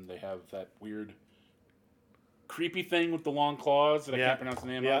Dimetrodons, and they have that weird, creepy thing with the long claws that I can't pronounce the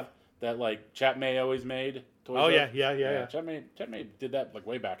name of. That like Chat May always made. Toys yeah. Chat May did that like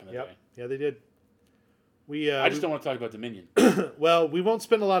way back in the day. Yeah, they did. I just don't want to talk about Dominion. Well, we won't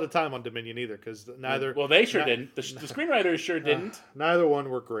spend a lot of time on Dominion either because neither. Well, they sure didn't. The screenwriters sure didn't. Neither one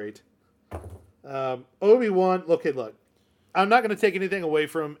were great. Obi-Wan. Look. I'm not going to take anything away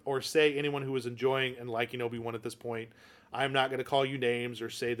from or say anyone who is enjoying and liking Obi-Wan at this point. I'm not going to call you names or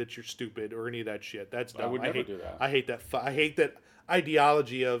say that you're stupid or any of that shit. That's dumb. I would never do that. I hate that. I hate that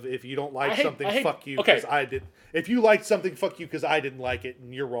ideology of if you don't like something, fuck you because I did. If you liked something, fuck you because I didn't like it,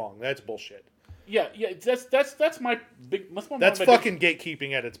 and you're wrong. That's bullshit. Yeah. That's my big. That's fucking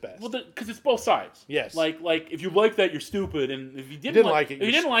gatekeeping at its best. Well, because it's both sides. Yes. Like if you like that, you're stupid, and if you didn't like it, if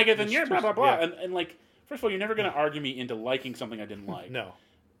you didn't like it, then you're blah blah blah. Yeah. And like, first of all, you're never going to argue me into liking something I didn't like. No.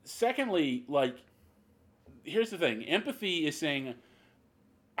 Secondly, like, here's the thing: empathy is saying,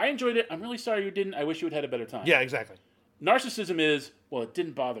 I enjoyed it. I'm really sorry you didn't. I wish you had had a better time. Yeah, exactly. Narcissism is, well, it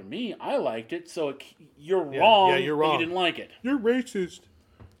didn't bother me. I liked it, so you're wrong. Yeah, you're wrong. You didn't like it. You're racist.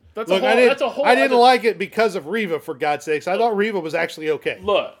 I didn't like it because of Reva, for God's sakes. I thought Reva was actually okay.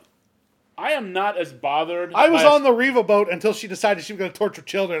 Look, I am not as bothered. I was on the Reva boat until she decided she was going to torture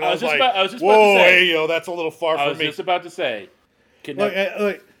children. I was like, whoa, hey, that's a little far from me. I was just about to say. Look,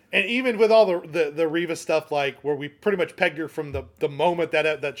 and even with all the Reva stuff, like where we pretty much pegged her from the moment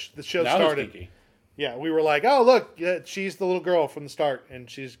that the show started. Yeah, we were like, oh, look, she's the little girl from the start, and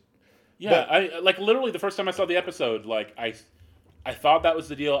she's... Yeah, I like literally the first time I saw the episode, like I thought that was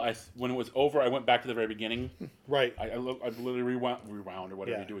the deal. When it was over, I went back to the very beginning. Right. I literally rewound or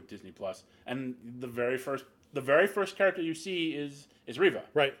whatever you do with Disney Plus, and the very first character you see is Reva.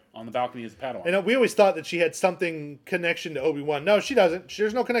 Right. On the balcony as a Padawan. And we always thought that she had something connection to Obi-Wan. No, she doesn't.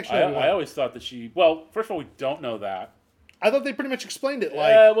 There's no connection to Obi-Wan. I always thought that she... Well, first of all, we don't know that. I thought they pretty much explained it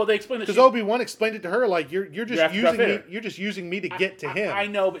like... well, they explained it... Because Obi-Wan explained it to her like, you're just using me. You're just using me to get to him. I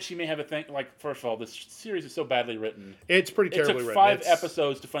know, but she may have a thing... Like, first of all, this series is so badly written. It's pretty terribly written. It took 5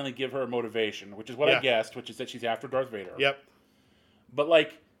 episodes to finally give her a motivation, which is what I guessed, which is that she's after Darth Vader. Yep. But,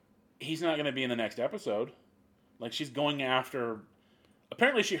 like, he's not going to be in the next episode. Like, she's going after...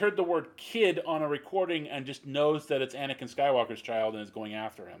 Apparently, she heard the word kid on a recording and just knows that it's Anakin Skywalker's child and is going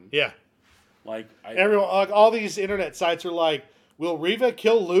after him. Yeah. Like everyone, all these internet sites are like, "Will Reva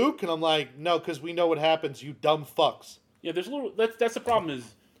kill Luke?" And I'm like, "No, because we know what happens. You dumb fucks." Yeah, there's a little. That's the problem. Is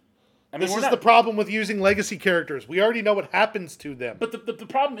this is the problem with using legacy characters. We already know what happens to them. But the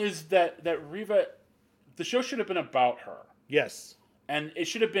problem is that Reva, the show should have been about her. Yes. And it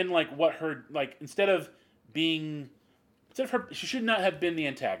should have been like what her like instead of her, she should not have been the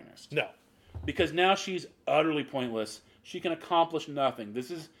antagonist. No. Because now she's utterly pointless. She can accomplish nothing.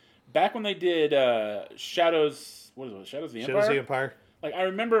 This is. Back when they did Shadows... What is it? Shadows of the Empire? Shadows of the Empire. Like, I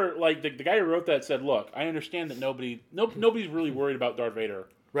remember, like, the guy who wrote that said, look, I understand that nobody's really worried about Darth Vader.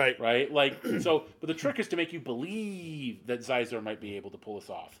 Right. Right? Like, so... But the trick is to make you believe that Xizor might be able to pull this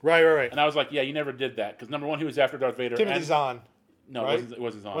off. Right. And I was like, yeah, you never did that. Because, number one, he was after Darth Vader. Timothy Zahn. No, right? it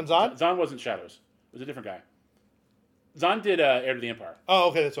wasn't Zahn. When Zahn? Zahn wasn't Shadows. It was a different guy. Zahn did Heir to the Empire. Oh,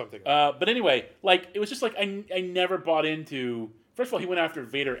 okay, that's what I'm thinking. But anyway, like, it was just like, I never bought into... First of all, he went after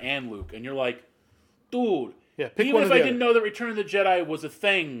Vader and Luke, and you're like, dude, even if I didn't know that Return of the Jedi was a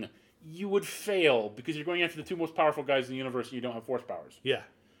thing, you would fail because you're going after the 2 most powerful guys in the universe and you don't have Force powers. Yeah.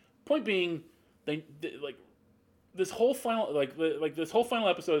 Point being, they like this whole final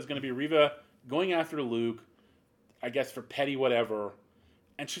episode is going to be Reva going after Luke. I guess for petty whatever,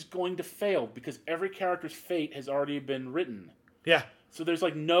 and she's going to fail because every character's fate has already been written. Yeah. So there's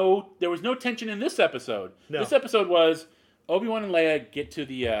like there was no tension in this episode. No. This episode was Obi-Wan and Leia get to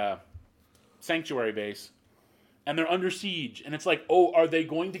the sanctuary base, and they're under siege, and it's like, oh, are they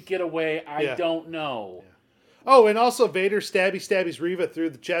going to get away? I don't know. Yeah. Oh, and also Vader stabbies Reva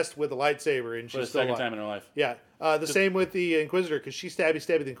through the chest with a lightsaber, and she's for the second time in her life. Yeah, the same with the Inquisitor, because she stabby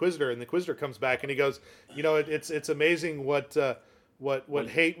the Inquisitor, and the Inquisitor comes back and he goes, it's amazing what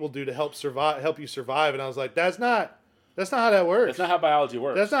hate will do to help you survive. And I was like, that's not how that works. That's not how biology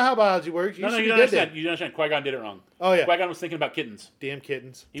works. That's not how biology works. You don't understand. You don't understand. Qui-Gon did it wrong. Oh yeah. Qui-Gon was thinking about kittens. Damn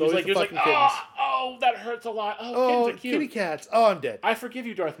kittens. He was like, oh, that hurts a lot. Oh, kittens are cute. Kitty cats. Oh, I'm dead. I forgive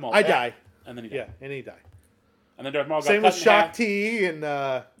you, Darth Maul. I die. And then he died. Yeah, and he died. And then Darth Maul got same cut with in half. Shaak Ti and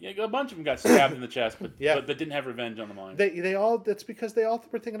a bunch of them got stabbed in the chest, but didn't have revenge on the mind. They all. That's because they all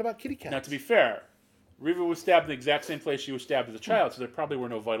were thinking about kitty cats. Now, to be fair, Reva was stabbed in the exact same place she was stabbed as a child, so there probably were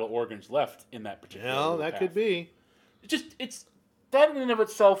no vital organs left in that particular. No, that could be. It's that in and of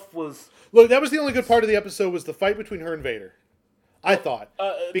itself was. Look, that was the only good part of the episode was the fight between her and Vader. I thought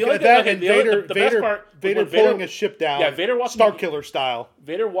because Vader pulling a ship down. Yeah, Vader walking Starkiller style.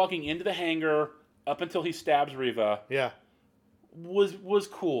 Vader walking into the hangar up until he stabs Reva. Yeah. Was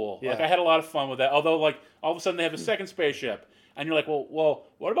cool. Yeah. Like I had a lot of fun with that. Although like all of a sudden they have a second spaceship, and you're like, well,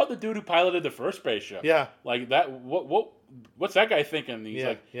 what about the dude who piloted the first spaceship? Yeah. Like that. What's that guy thinking? He's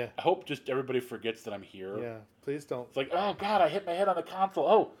like, yeah. I hope just everybody forgets that I'm here. Yeah. Please don't. It's like, oh God, I hit my head on the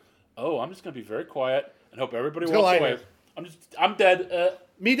console. Oh, I'm just gonna be very quiet and hope everybody walks away. I'm dead.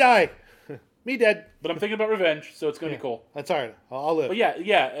 Me die. Me dead. But I'm thinking about revenge, so it's gonna be cool. That's all right. I'll live. But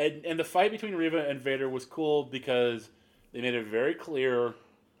yeah, and the fight between Reva and Vader was cool because they made it very clear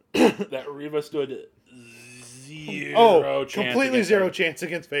that Reva stood completely zero chance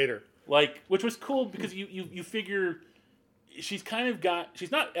against Vader. Like, which was cool because you figure she's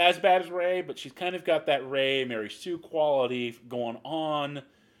not as bad as Rey, but she's kind of got that Rey Mary Sue quality going on.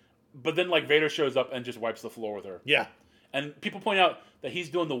 But then like Vader shows up and just wipes the floor with her. Yeah. And people point out that he's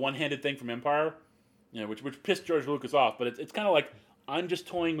doing the one-handed thing from Empire, which pissed George Lucas off. But it's kind of like, I'm just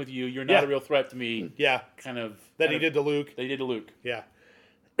toying with you. You're not a real threat to me. Yeah. That he did to Luke. Yeah.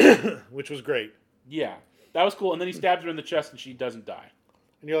 Which was great. Yeah. That was cool. And then he stabs her in the chest and she doesn't die.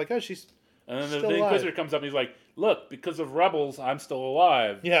 And you're like, oh, she's And then the Inquisitor comes up and he's like, look, because of Rebels, I'm still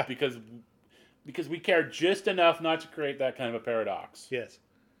alive. Yeah. Because we care just enough not to create that kind of a paradox. Yes.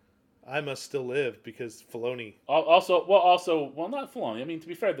 I must still live because Filoni. Also, not Filoni. I mean, to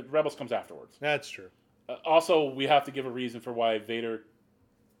be fair, the Rebels comes afterwards. That's true. Also, we have to give a reason for why Vader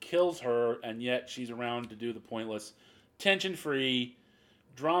kills her, and yet she's around to do the pointless, tension-free,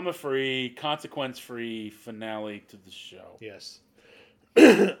 drama-free, consequence-free finale to the show. Yes.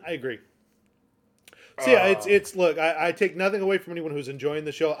 I agree. So yeah, it's look, I take nothing away from anyone who's enjoying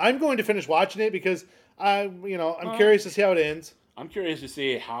the show. I'm going to finish watching it because I'm curious to see how it ends. I'm curious to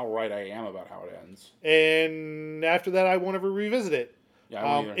see how right I am about how it ends. And after that, I won't ever revisit it. Yeah, I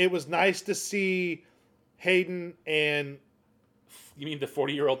won't either. It was nice to see Hayden and... You mean the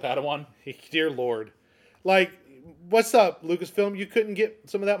 40-year-old Padawan? Dear Lord. Like, what's up, Lucasfilm? You couldn't get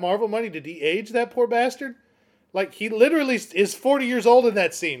some of that Marvel money to de-age that poor bastard? Like, he literally is 40 years old in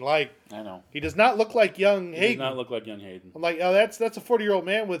that scene. Like, I know. He does not look like young Hayden. He does not look like young Hayden. I'm like, oh, that's a 40-year-old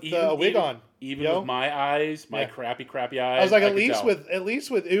man with a wig on. Even with my eyes, my crappy eyes. I was like, at least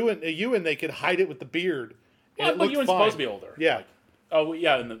with Ewan, they could hide it with the beard. Well, but Ewan's supposed to be older. Yeah.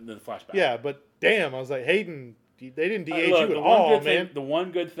 In the flashback. Yeah, but damn, I was like, Hayden, they didn't de-age you at all, man. The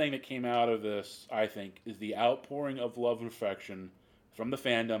one good thing that came out of this, I think, is the outpouring of love and affection from the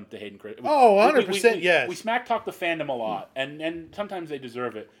fandom to Hayden Christensen. 100%, yes. We smack talk the fandom a lot, and sometimes they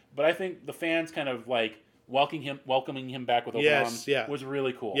deserve it. But I think the fans kind of like welcoming him back with open arms was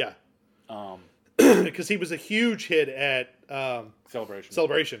really cool. Yeah. Because he was a huge hit at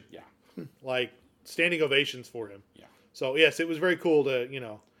Celebration. Yeah. Like standing ovations for him. Yeah. So yes, it was very cool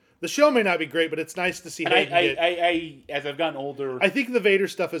to The show may not be great, but it's nice to see. And as I've gotten older, I think the Vader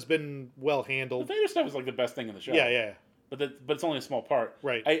stuff has been well handled. The Vader stuff is like the best thing in the show. Yeah. But it's only a small part.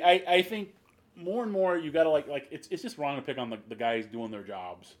 Right. I think more and more you gotta like it's just wrong to pick on the guys doing their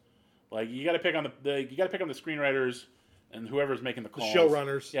jobs. Like you gotta pick on the screenwriters and whoever's making the calls. The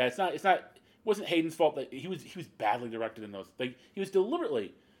showrunners. Yeah, it wasn't Hayden's fault that he was badly directed in those. Like he was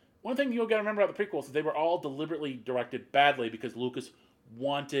deliberately. One thing you gotta remember about the prequels is they were all deliberately directed badly because Lucas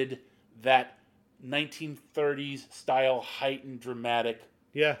wanted that 1930s style heightened dramatic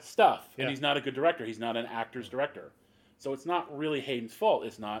stuff. And he's not a good director. He's not an actor's director. So it's not really Hayden's fault.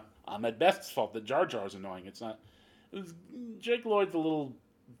 It's not Ahmed Best's fault that Jar Jar's annoying. It was Jake Lloyd's a little,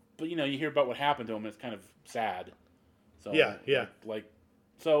 but you hear about what happened to him and it's kind of sad. So Yeah.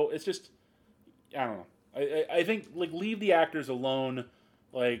 So it's just, I don't know. I think like leave the actors alone.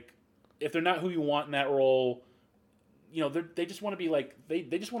 Like if they're not who you want in that role, they just want to be like they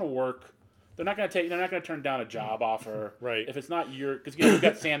just want to work. They're not going to turn down a job offer. Right. If it's not because you've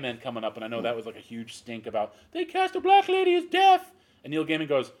got Sandman coming up, and I know that was like a huge stink about they cast a black lady as deaf, and Neil Gaiman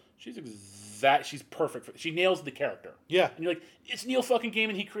goes, she's perfect. She nails the character. Yeah. And you're like, it's Neil fucking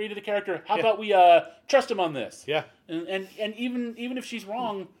Gaiman. He created a character. How about we trust him on this? Yeah. And even if she's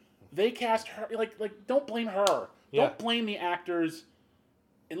wrong, they cast her. Like don't blame her. Yeah. Don't blame the actors.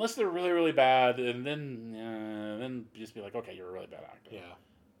 Unless they're really, really bad, and then just be like, okay, you're a really bad actor. Yeah.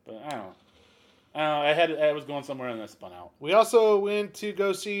 But I don't know. I was going somewhere and I spun out. We also went to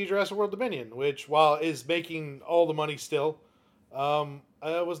go see Jurassic World Dominion, which, while is making all the money still,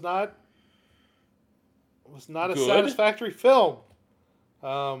 was not a Good? satisfactory film. What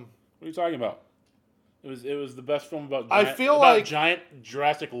are you talking about? It was the best film about giant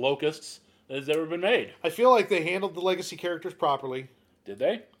Jurassic locusts that has ever been made. I feel like they handled the legacy characters properly. Did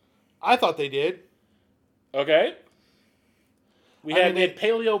they? I thought they did. Okay. We had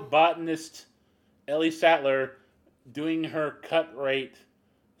paleobotanist Ellie Sattler doing her cut rate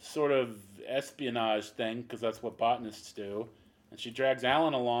sort of espionage thing, because that's what botanists do. And she drags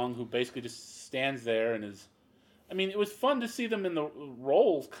Alan along, who basically just stands there and is... I mean, it was fun to see them in the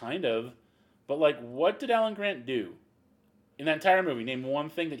roles, kind of. But, like, what did Alan Grant do in that entire movie? Name one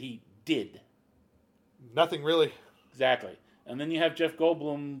thing that he did. Nothing, really. Exactly. And then you have Jeff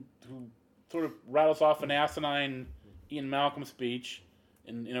Goldblum, who sort of rattles off an asinine Ian Malcolm speech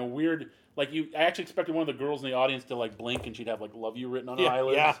in a weird... Like, I actually expected one of the girls in the audience to, like, blink and she'd have, like, love you written on her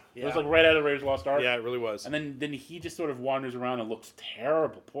eyelids. Yeah. It was, like, right out of Raiders of the Lost Ark. Yeah, it really was. And then he just sort of wanders around and looks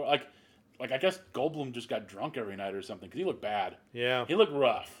terrible. Poor, like I guess Goldblum just got drunk every night or something, because he looked bad. Yeah. He looked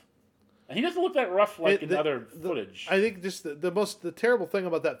rough. And he doesn't look that rough in other footage. I think just the terrible thing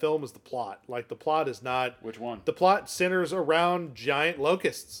about that film is the plot. Like, the plot is not... Which one? The plot centers around giant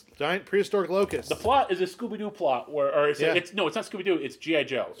locusts. Giant prehistoric locusts. The plot is a Scooby-Doo plot, it's not Scooby-Doo, it's G.I.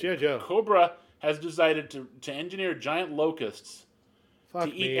 Joe. G.I. Joe. Cobra has decided to engineer giant locusts to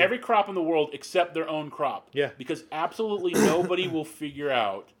eat every crop in the world except their own crop. Yeah. Because absolutely nobody will figure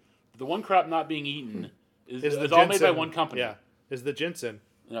out that the one crop not being eaten is all made by one company. Yeah. Is the ginseng.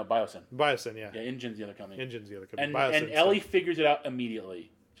 No, Biosyn. Biosyn, yeah. Yeah, InGen's the other company. InGen's the other company. And Ellie figures it out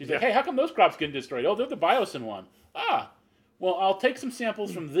immediately. She's like, hey, how come those crops getting destroyed? Oh, they're the Biosyn one. Well, I'll take some samples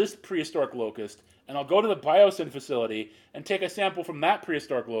from this prehistoric locust, and I'll go to the Biosyn facility and take a sample from that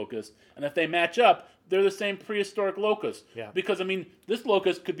prehistoric locust, and if they match up, they're the same prehistoric locust. Yeah. Because, I mean, this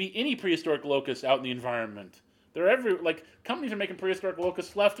locust could be any prehistoric locust out in the environment. They're companies are making prehistoric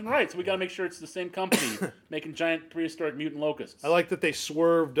locusts left and right, so we got to make sure it's the same company making giant prehistoric mutant locusts. I like that they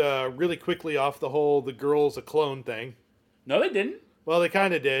swerved really quickly off the girl's a clone thing. No, they didn't. Well, they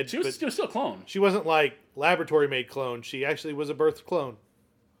kind of did. She was still a clone. She wasn't like laboratory-made clone. She actually was a birthed clone.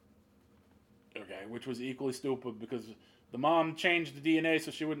 Okay, which was equally stupid because the mom changed the DNA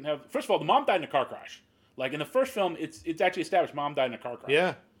so she wouldn't have... First of all, the mom died in a car crash. Like, in the first film, it's actually established mom died in a car crash.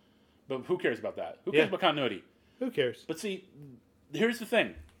 Yeah. But who cares about that? Who cares about continuity? Who cares? But see, here's the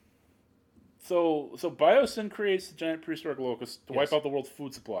thing. So Biosyn creates the giant prehistoric locust to wipe out the world's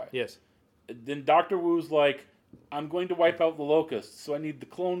food supply. Yes. Then Dr. Wu's like, I'm going to wipe out the locusts, so I need the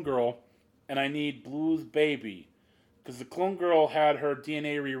clone girl, and I need Blue's baby. Because the clone girl had her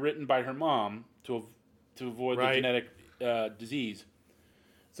DNA rewritten by her mom to avoid the genetic disease.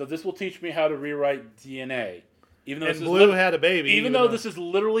 So this will teach me how to rewrite DNA. Even though Blue had a baby. Even though this is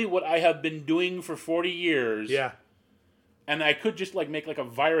literally what I have been doing for 40 years. Yeah. And I could just make a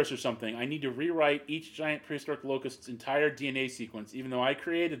virus or something. I need to rewrite each giant prehistoric locust's entire DNA sequence, even though I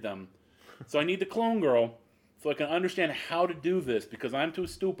created them. So I need the clone girl so I can understand how to do this, because I'm too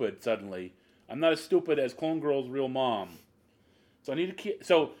stupid suddenly. I'm not as stupid as Clone Girl's real mom. So I need to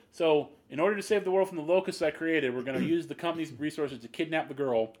so in order to save the world from the locusts I created, we're going to use the company's resources to kidnap the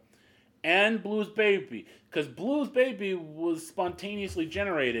girl and Blue's baby, because Blue's baby was spontaneously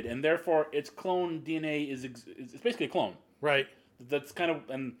generated, and therefore its clone DNA is basically a clone. Right. That's kind of...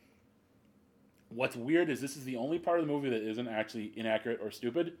 And what's weird is this is the only part of the movie that isn't actually inaccurate or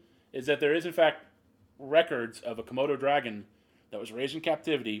stupid, is that there is, in fact, records of a Komodo dragon that was raised in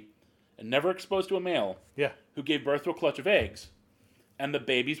captivity and never exposed to a male, who gave birth to a clutch of eggs, and the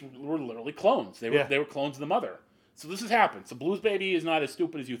babies were literally clones. They were clones of the mother. So this has happened. So Blue's baby is not as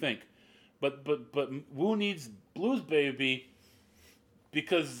stupid as you think. But Wu needs Blue's baby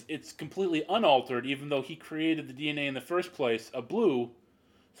because it's completely unaltered, even though he created the DNA in the first place of Blue.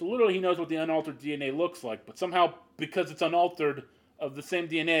 So literally he knows what the unaltered DNA looks like. But somehow, because it's unaltered of the same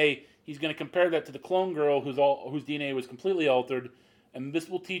DNA, he's going to compare that to the clone girl whose DNA was completely altered, and this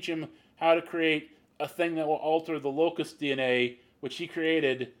will teach him how to create a thing that will alter the Locust DNA, which he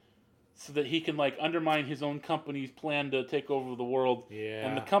created, so that he can like undermine his own company's plan to take over the world. Yeah.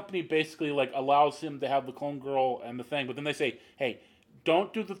 And the company basically like allows him to have the clone girl and the thing, but then they say, "Hey,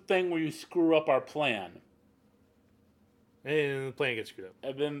 don't do the thing where you screw up our plan." And the plan gets screwed up.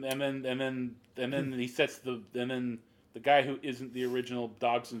 And then he sets the guy who isn't the original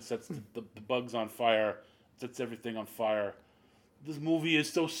Dodgson sets the bugs on fire, sets everything on fire. This movie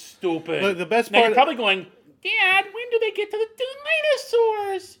is so stupid. Look, the best now part. You're probably going, Dad, when do they get to the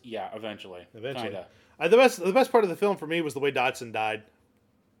dinosaurs? Yeah, eventually. Kinda. The best part of the film for me was the way Dodson died.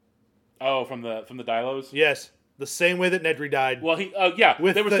 Oh, from the Dilos? Yes. The same way that Nedry died. Well,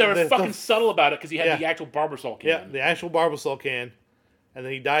 they were fucking subtle about it because he had the actual Barbasol can. Yeah, the actual Barbasol can. And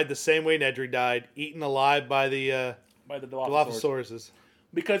then he died the same way Nedry died, eaten alive by the Dilophosaurus.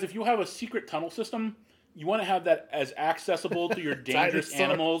 Because if you have a secret tunnel system, you want to have that as accessible to your dangerous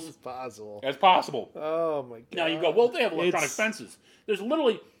animals as possible. Oh my god! Now you go, well, they have electronic fences. There's a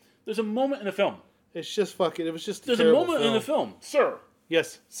moment in the film. It's just fucking. It was just. There's a moment in the film, sir.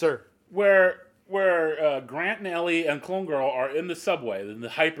 Yes, sir. Where Grant and Ellie and Clone Girl are in the subway, in the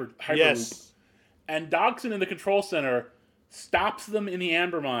hyper yes. loop, and Dodgson in the control center stops them in the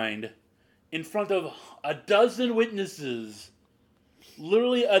Amber Mine in front of a dozen witnesses.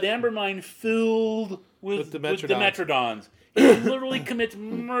 Literally, an Amber Mine filled with Dimetrodons. He literally commits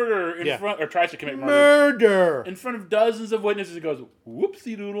murder in front, or tries to commit murder in front of dozens of witnesses. He goes,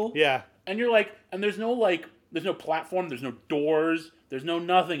 "Whoopsie doodle." Yeah, and you're like, and there's no platform, there's no doors, there's no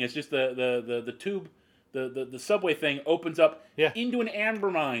nothing. It's just the tube, the subway thing opens up into an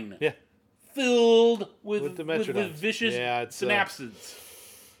Amber Mine. Yeah. Filled with vicious synapses.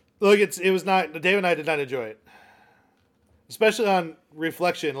 Look, it was not. Dave and I did not enjoy it. Especially on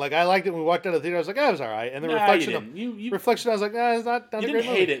reflection, like I liked it when we walked out of the theater. I was like, "Oh, it was all right." And then reflection, I was like, "Nah, it's not." You didn't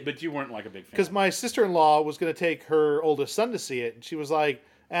hate it, but you weren't like a big fan. Because my sister-in-law was going to take her oldest son to see it, and she was like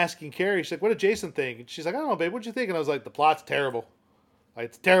asking Carrie, she's like, "What did Jason think?" And she's like, "I don't know, babe. What'd you think?" And I was like, "The plot's terrible. Like,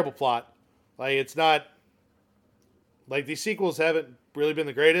 it's a terrible plot. Like, it's not. Like, these sequels haven't really been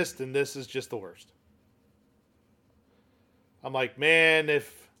the greatest, and this is just the worst." I'm like, man,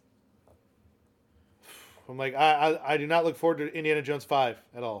 I do not look forward to Indiana Jones 5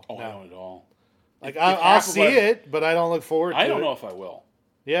 at all. Oh, no. I don't at all. Like, I'll see it, but I don't look forward to it. I don't know if I will.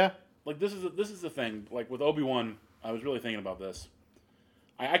 Yeah? Like, this is the thing. Like, with Obi-Wan, I was really thinking about this.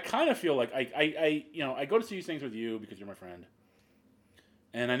 I kind of feel like I go to see these things with you because you're my friend.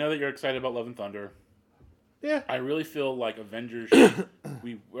 And I know that you're excited about Love and Thunder. Yeah. I really feel like Avengers,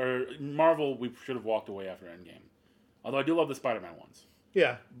 Marvel, we should have walked away after Endgame. Although I do love the Spider-Man ones.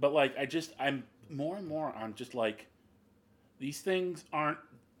 Yeah. But, like, I'm more and more, I'm just like, these things aren't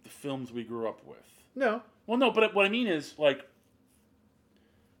the films we grew up with. No. Well, no, but what I mean is, like,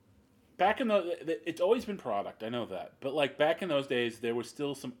 back in it's always been product, I know that. But, like, back in those days, there was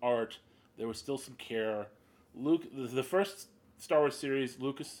still some art, there was still some care. The first Star Wars series,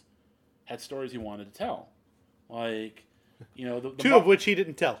 Lucas had stories he wanted to tell. Like, two of which he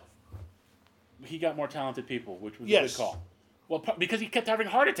didn't tell. He got more talented people, which was a good call. Well, because he kept having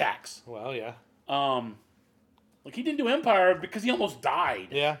heart attacks. Well, yeah. Like, he didn't do Empire because he almost died.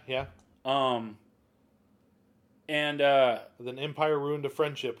 Yeah. And then Empire ruined a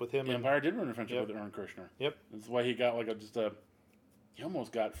friendship with him. Empire did ruin a friendship with Aaron Kirshner. Yep. That's why he got he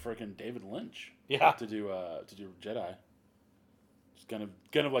almost got freaking David Lynch. Yeah. To do Jedi. It's kind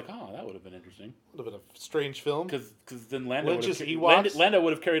of like, oh, that would have been interesting. Would have been a strange film. Because then Lando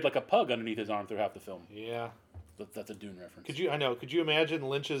would have carried like a pug underneath his arm through half the film. Yeah. That's a Dune reference. Could you imagine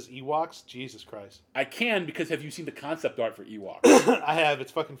Lynch's Ewoks? Jesus Christ. I can, because have you seen the concept art for Ewoks? I have.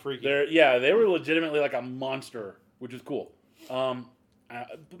 It's fucking freaky. They were legitimately like a monster, which is cool. But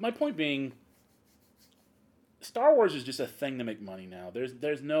my point being, Star Wars is just a thing to make money now.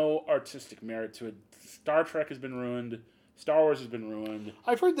 There's no artistic merit to it. Star Trek has been ruined. Star Wars has been ruined.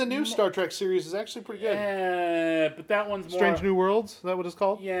 I've heard the new Star Trek series is actually pretty good. Yeah, but that one's more... Strange New Worlds? Is that what it's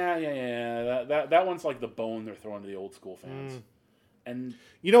called? Yeah. That one's like the bone they're throwing to the old school fans. And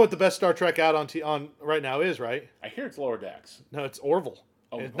you know what the best Star Trek out on right now is, right? I hear it's Lower Decks. No, it's Orville.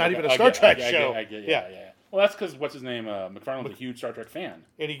 Oh, it's not even a Star Trek show. Yeah. Well, that's because what's his name? McFarlane's a huge Star Trek fan.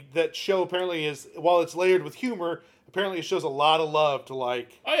 And that show apparently is, while it's layered with humor, apparently it shows a lot of love to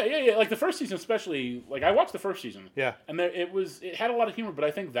like. Oh yeah. Like the first season, especially. Like I watched the first season. Yeah. And it had a lot of humor, but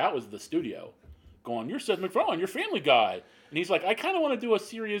I think that was the studio going, "You're Seth MacFarlane, you're Family Guy," and he's like, "I kind of want to do a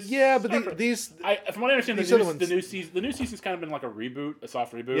serious." Yeah, but from what I understand, the new season's kind of been like a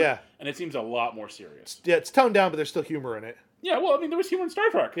soft reboot. Yeah. And it seems a lot more serious. Yeah, it's toned down, but there's still humor in it. Yeah, well, I mean, there was humor in Star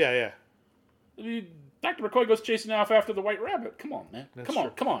Trek. Yeah. I mean, Dr. McCoy goes chasing off after the White Rabbit. Come on, man.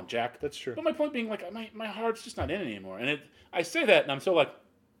 Come on, Jack. That's true. But my point being, like, my heart's just not in it anymore. And I say that, and I'm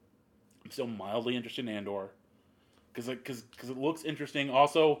so mildly interested in Andor. Because it looks interesting.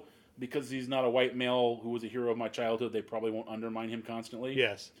 Also, because he's not a white male who was a hero of my childhood, they probably won't undermine him constantly.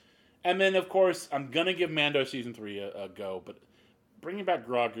 Yes. And then, of course, I'm going to give Mando Season 3 a go. But bringing back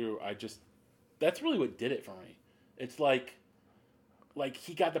Grogu, that's really what did it for me. It's like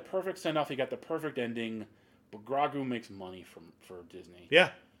he got the perfect send-off, he got the perfect ending, but Grogu makes money for Disney.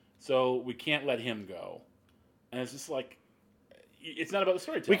 Yeah. So we can't let him go. And it's just like, it's not about the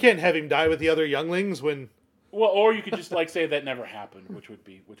storytelling. We can't have him die with the other younglings when... Well, or you could just like say that never happened, which would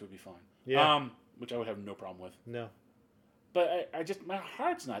be fine. Yeah. Which I would have no problem with. No. But I just, my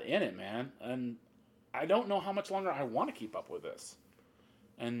heart's not in it, man. And I don't know how much longer I want to keep up with this.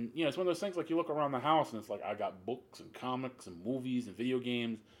 And, it's one of those things like you look around the house and it's like I got books and comics and movies and video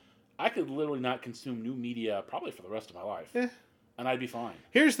games. I could literally not consume new media probably for the rest of my life. Yeah. And I'd be fine.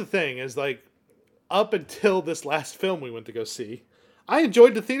 Here's the thing is like up until this last film we went to go see, I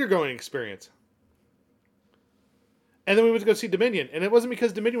enjoyed the theater going experience. And then we went to go see Dominion. And it wasn't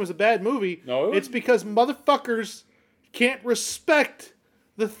because Dominion was a bad movie. No. It's because motherfuckers can't respect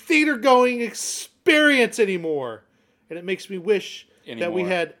the theater going experience anymore. And it makes me wish that we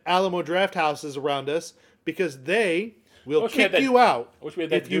had Alamo Draft Houses around us because they will kick you out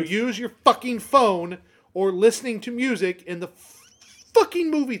if you use your fucking phone or listening to music in the fucking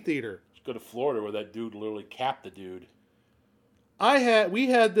movie theater. Let's go to Florida where that dude literally capped the dude. We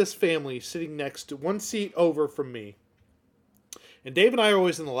had this family sitting next to one seat over from me. And Dave and I are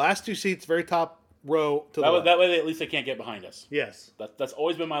always in the last two seats, very top row to the left. That way at least they can't get behind us. Yes. That's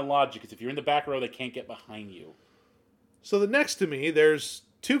always been my logic, because if you're in the back row, they can't get behind you. So the next to me, there's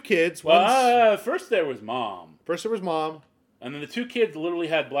two kids. First there was Mom. And then the two kids literally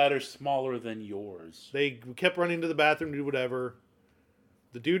had bladders smaller than yours. They kept running to the bathroom to do whatever.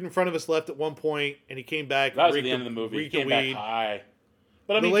 The dude in front of us left at one point, and he came back. That was at the end of the movie. He came back high.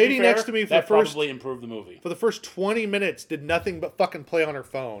 But I mean, the lady next to me probably improved the movie. For the first 20 minutes, did nothing but fucking play on her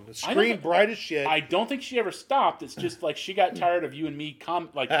phone. The screen bright as shit. I don't think she ever stopped. It's just like she got tired of you and me, kind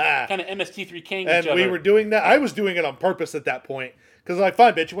of MST3King each other. And we were doing that. I was doing it on purpose at that point. Because I'm like,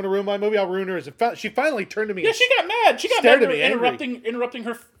 fine, bitch, you want to ruin my movie? I'll ruin hers. And she finally turned to me. Yeah, she got mad. She got mad at me, interrupting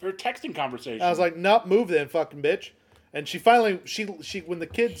her texting conversation. I was like, nope, move then, fucking bitch. And she finally, when the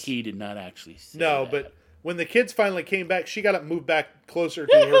kids... He did not actually say No, that. but when the kids finally came back, she got up and moved back closer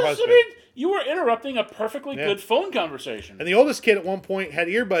to her husband. I mean, you were interrupting a perfectly good phone conversation. And the oldest kid at one point had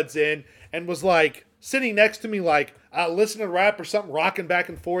earbuds in and was like sitting next to me like listening to rap or something, rocking back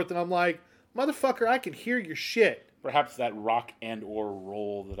and forth. And I'm like, motherfucker, I can hear your shit. Perhaps that rock and or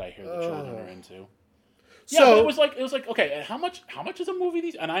roll that I hear the children are into. So but it was like okay, how much is a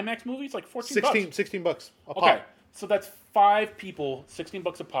movie an IMAX movie? It's like $14. $16 a pop. Okay. So that's 5 people,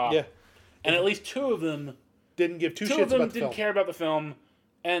 $16 a pop. Yeah. And at least 2 of them didn't give two shits of them about the didn't film. care about the film,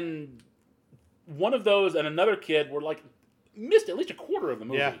 and one of those and another kid were like missed at least a quarter of the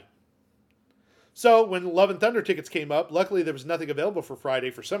movie. Yeah. So when Love and Thunder tickets came up, luckily there was nothing available for Friday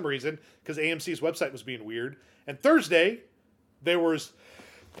for some reason because AMC's website was being weird. And Thursday, there was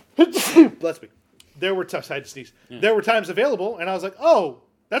bless me. There were I had to sneeze. Yeah. There were times available, and I was like, oh,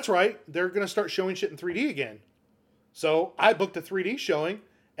 that's right. They're going to start showing shit in 3D again. So I booked a 3D showing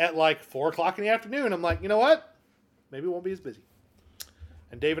at like 4 o'clock in the afternoon. I'm like, you know what? Maybe it won't be as busy.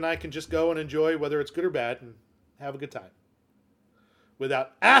 And Dave and I can just go and enjoy, whether it's good or bad, and have a good time.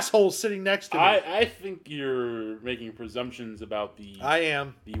 Without assholes sitting next to me. I think you're making presumptions about the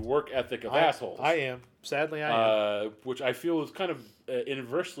work ethic of assholes. I am. Sadly, I am. Which I feel is kind of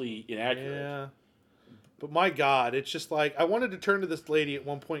inversely inaccurate. Yeah. But my God, it's just like, I wanted to turn to this lady at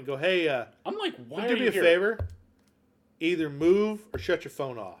one point and go, hey, I'm like, why do me a favor? Either move or shut your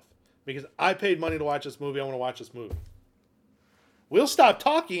phone off. Because I paid money to watch this movie. I want to watch this movie. We'll stop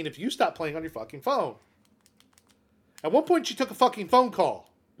talking if you stop playing on your fucking phone. At one point, she took a fucking phone call.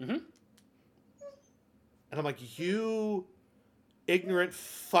 Mm-hmm. And I'm like, you ignorant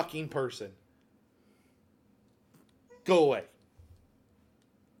fucking person. Go away.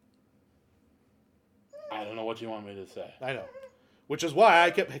 I don't know what you want me to say. I know. Which is why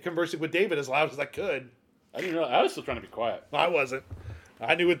I kept conversing with David as loud as I could. I didn't know. I was still trying to be quiet. I wasn't.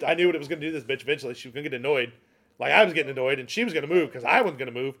 I knew what it was going to do this bitch eventually. She was going to get annoyed. Like I was getting annoyed, and she was going to move because I wasn't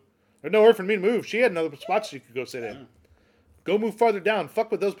going to move. There's nowhere for me to move. She had another spot she could go sit in. Go move farther down.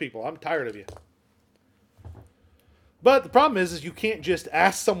 Fuck with those people. I'm tired of you. But the problem is you can't just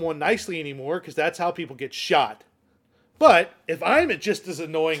ask someone nicely anymore because that's how people get shot. But if I'm just as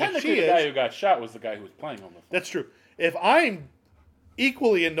annoying as she is... the guy who got shot was the guy who was playing on the phone. That's true. if I'm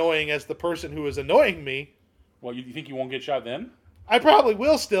equally annoying as the person who is annoying me, well, you think you won't get shot then? I probably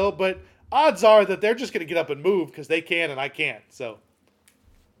will still, but odds are that they're just going to get up and move because they can and I can't. So,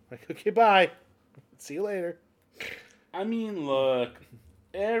 like, okay, bye. See you later. I mean, look,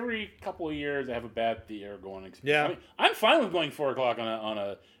 every couple of years I have a bad theater going. Yeah. I mean, I'm fine with going 4 o'clock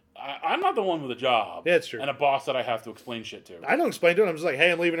I'm not the one with a job. Yeah, it's true. And a boss that I have to explain shit to. I don't explain to him. I'm just like,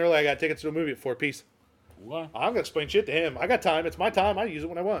 hey, I'm leaving early. I got tickets to a movie at 4 piece. What? I'm going to explain shit to him. I got time. It's my time. I use it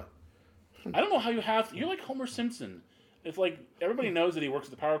when I want. I don't know how you have... You're like Homer Simpson. It's like everybody knows that he works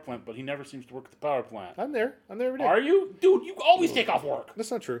at the power plant, but he never seems to work at the power plant. I'm there. I'm there every day. Are you? Dude, you always take off work.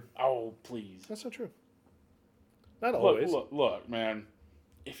 That's not true. Oh, please. That's not true. Not always. Look, man.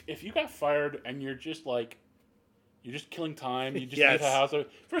 If you got fired and you're just like... You're just killing time. You just Yes. leave the house.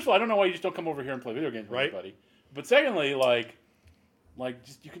 First of all, I don't know why you just don't come over here and play video games with Right. everybody. But secondly, like,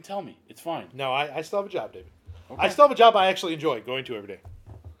 just you can tell me. It's fine. No, I still have a job, David. Okay. I still have a job I actually enjoy going to every day.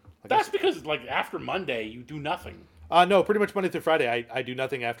 That's because, like, after Monday, you do nothing. No, pretty much Monday through Friday, I do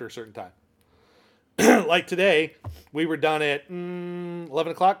nothing after a certain time. Like today, we were done at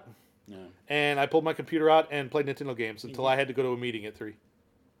 11 o'clock, Yeah. and I pulled my computer out and played Nintendo games until I had to go to a meeting at 3.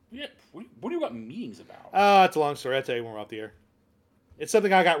 Yeah. What do you got meetings about? It's a long story. I'll tell you when we're off the air. It's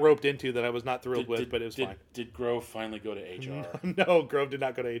something I got roped into that I was not thrilled with, but it was fine. Did Grove finally go to HR? No, Grove did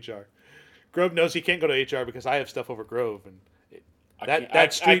not go to HR. Grove knows he can't go to HR because I have stuff over Grove, and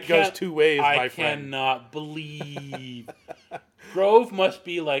that street goes two ways, my friend. I cannot believe Grove must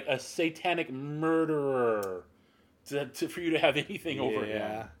be like a satanic murderer for you to have anything over him.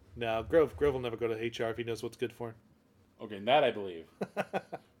 Yeah, no, Grove will never go to HR if he knows what's good for him. Okay, that I believe.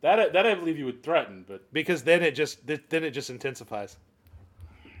 that I believe you would threaten, but because then it just intensifies.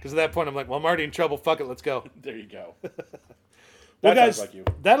 Because at that point I'm like, well, I'm already in trouble. Fuck it, let's go. There you go. Well, guys, sounds like you.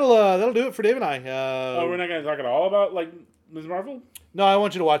 that'll do it for Dave and I. We're not going to talk at all about like Ms. Marvel. No, I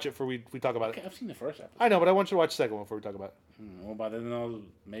want you to watch it before we talk about Okay, it. I've seen the first episode. I know, but I want you to watch the second one before we talk about it. Well, by then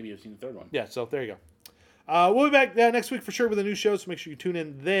maybe I've seen the third one. Yeah, so there you go. We'll be back next week for sure with a new show, so make sure you tune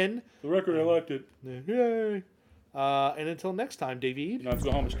in then. The record, I liked it. Yay! And until next time, Davey. Let's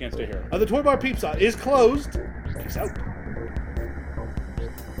go home. Just can't stay here. The Toy Bar Peeps is closed. Peace out.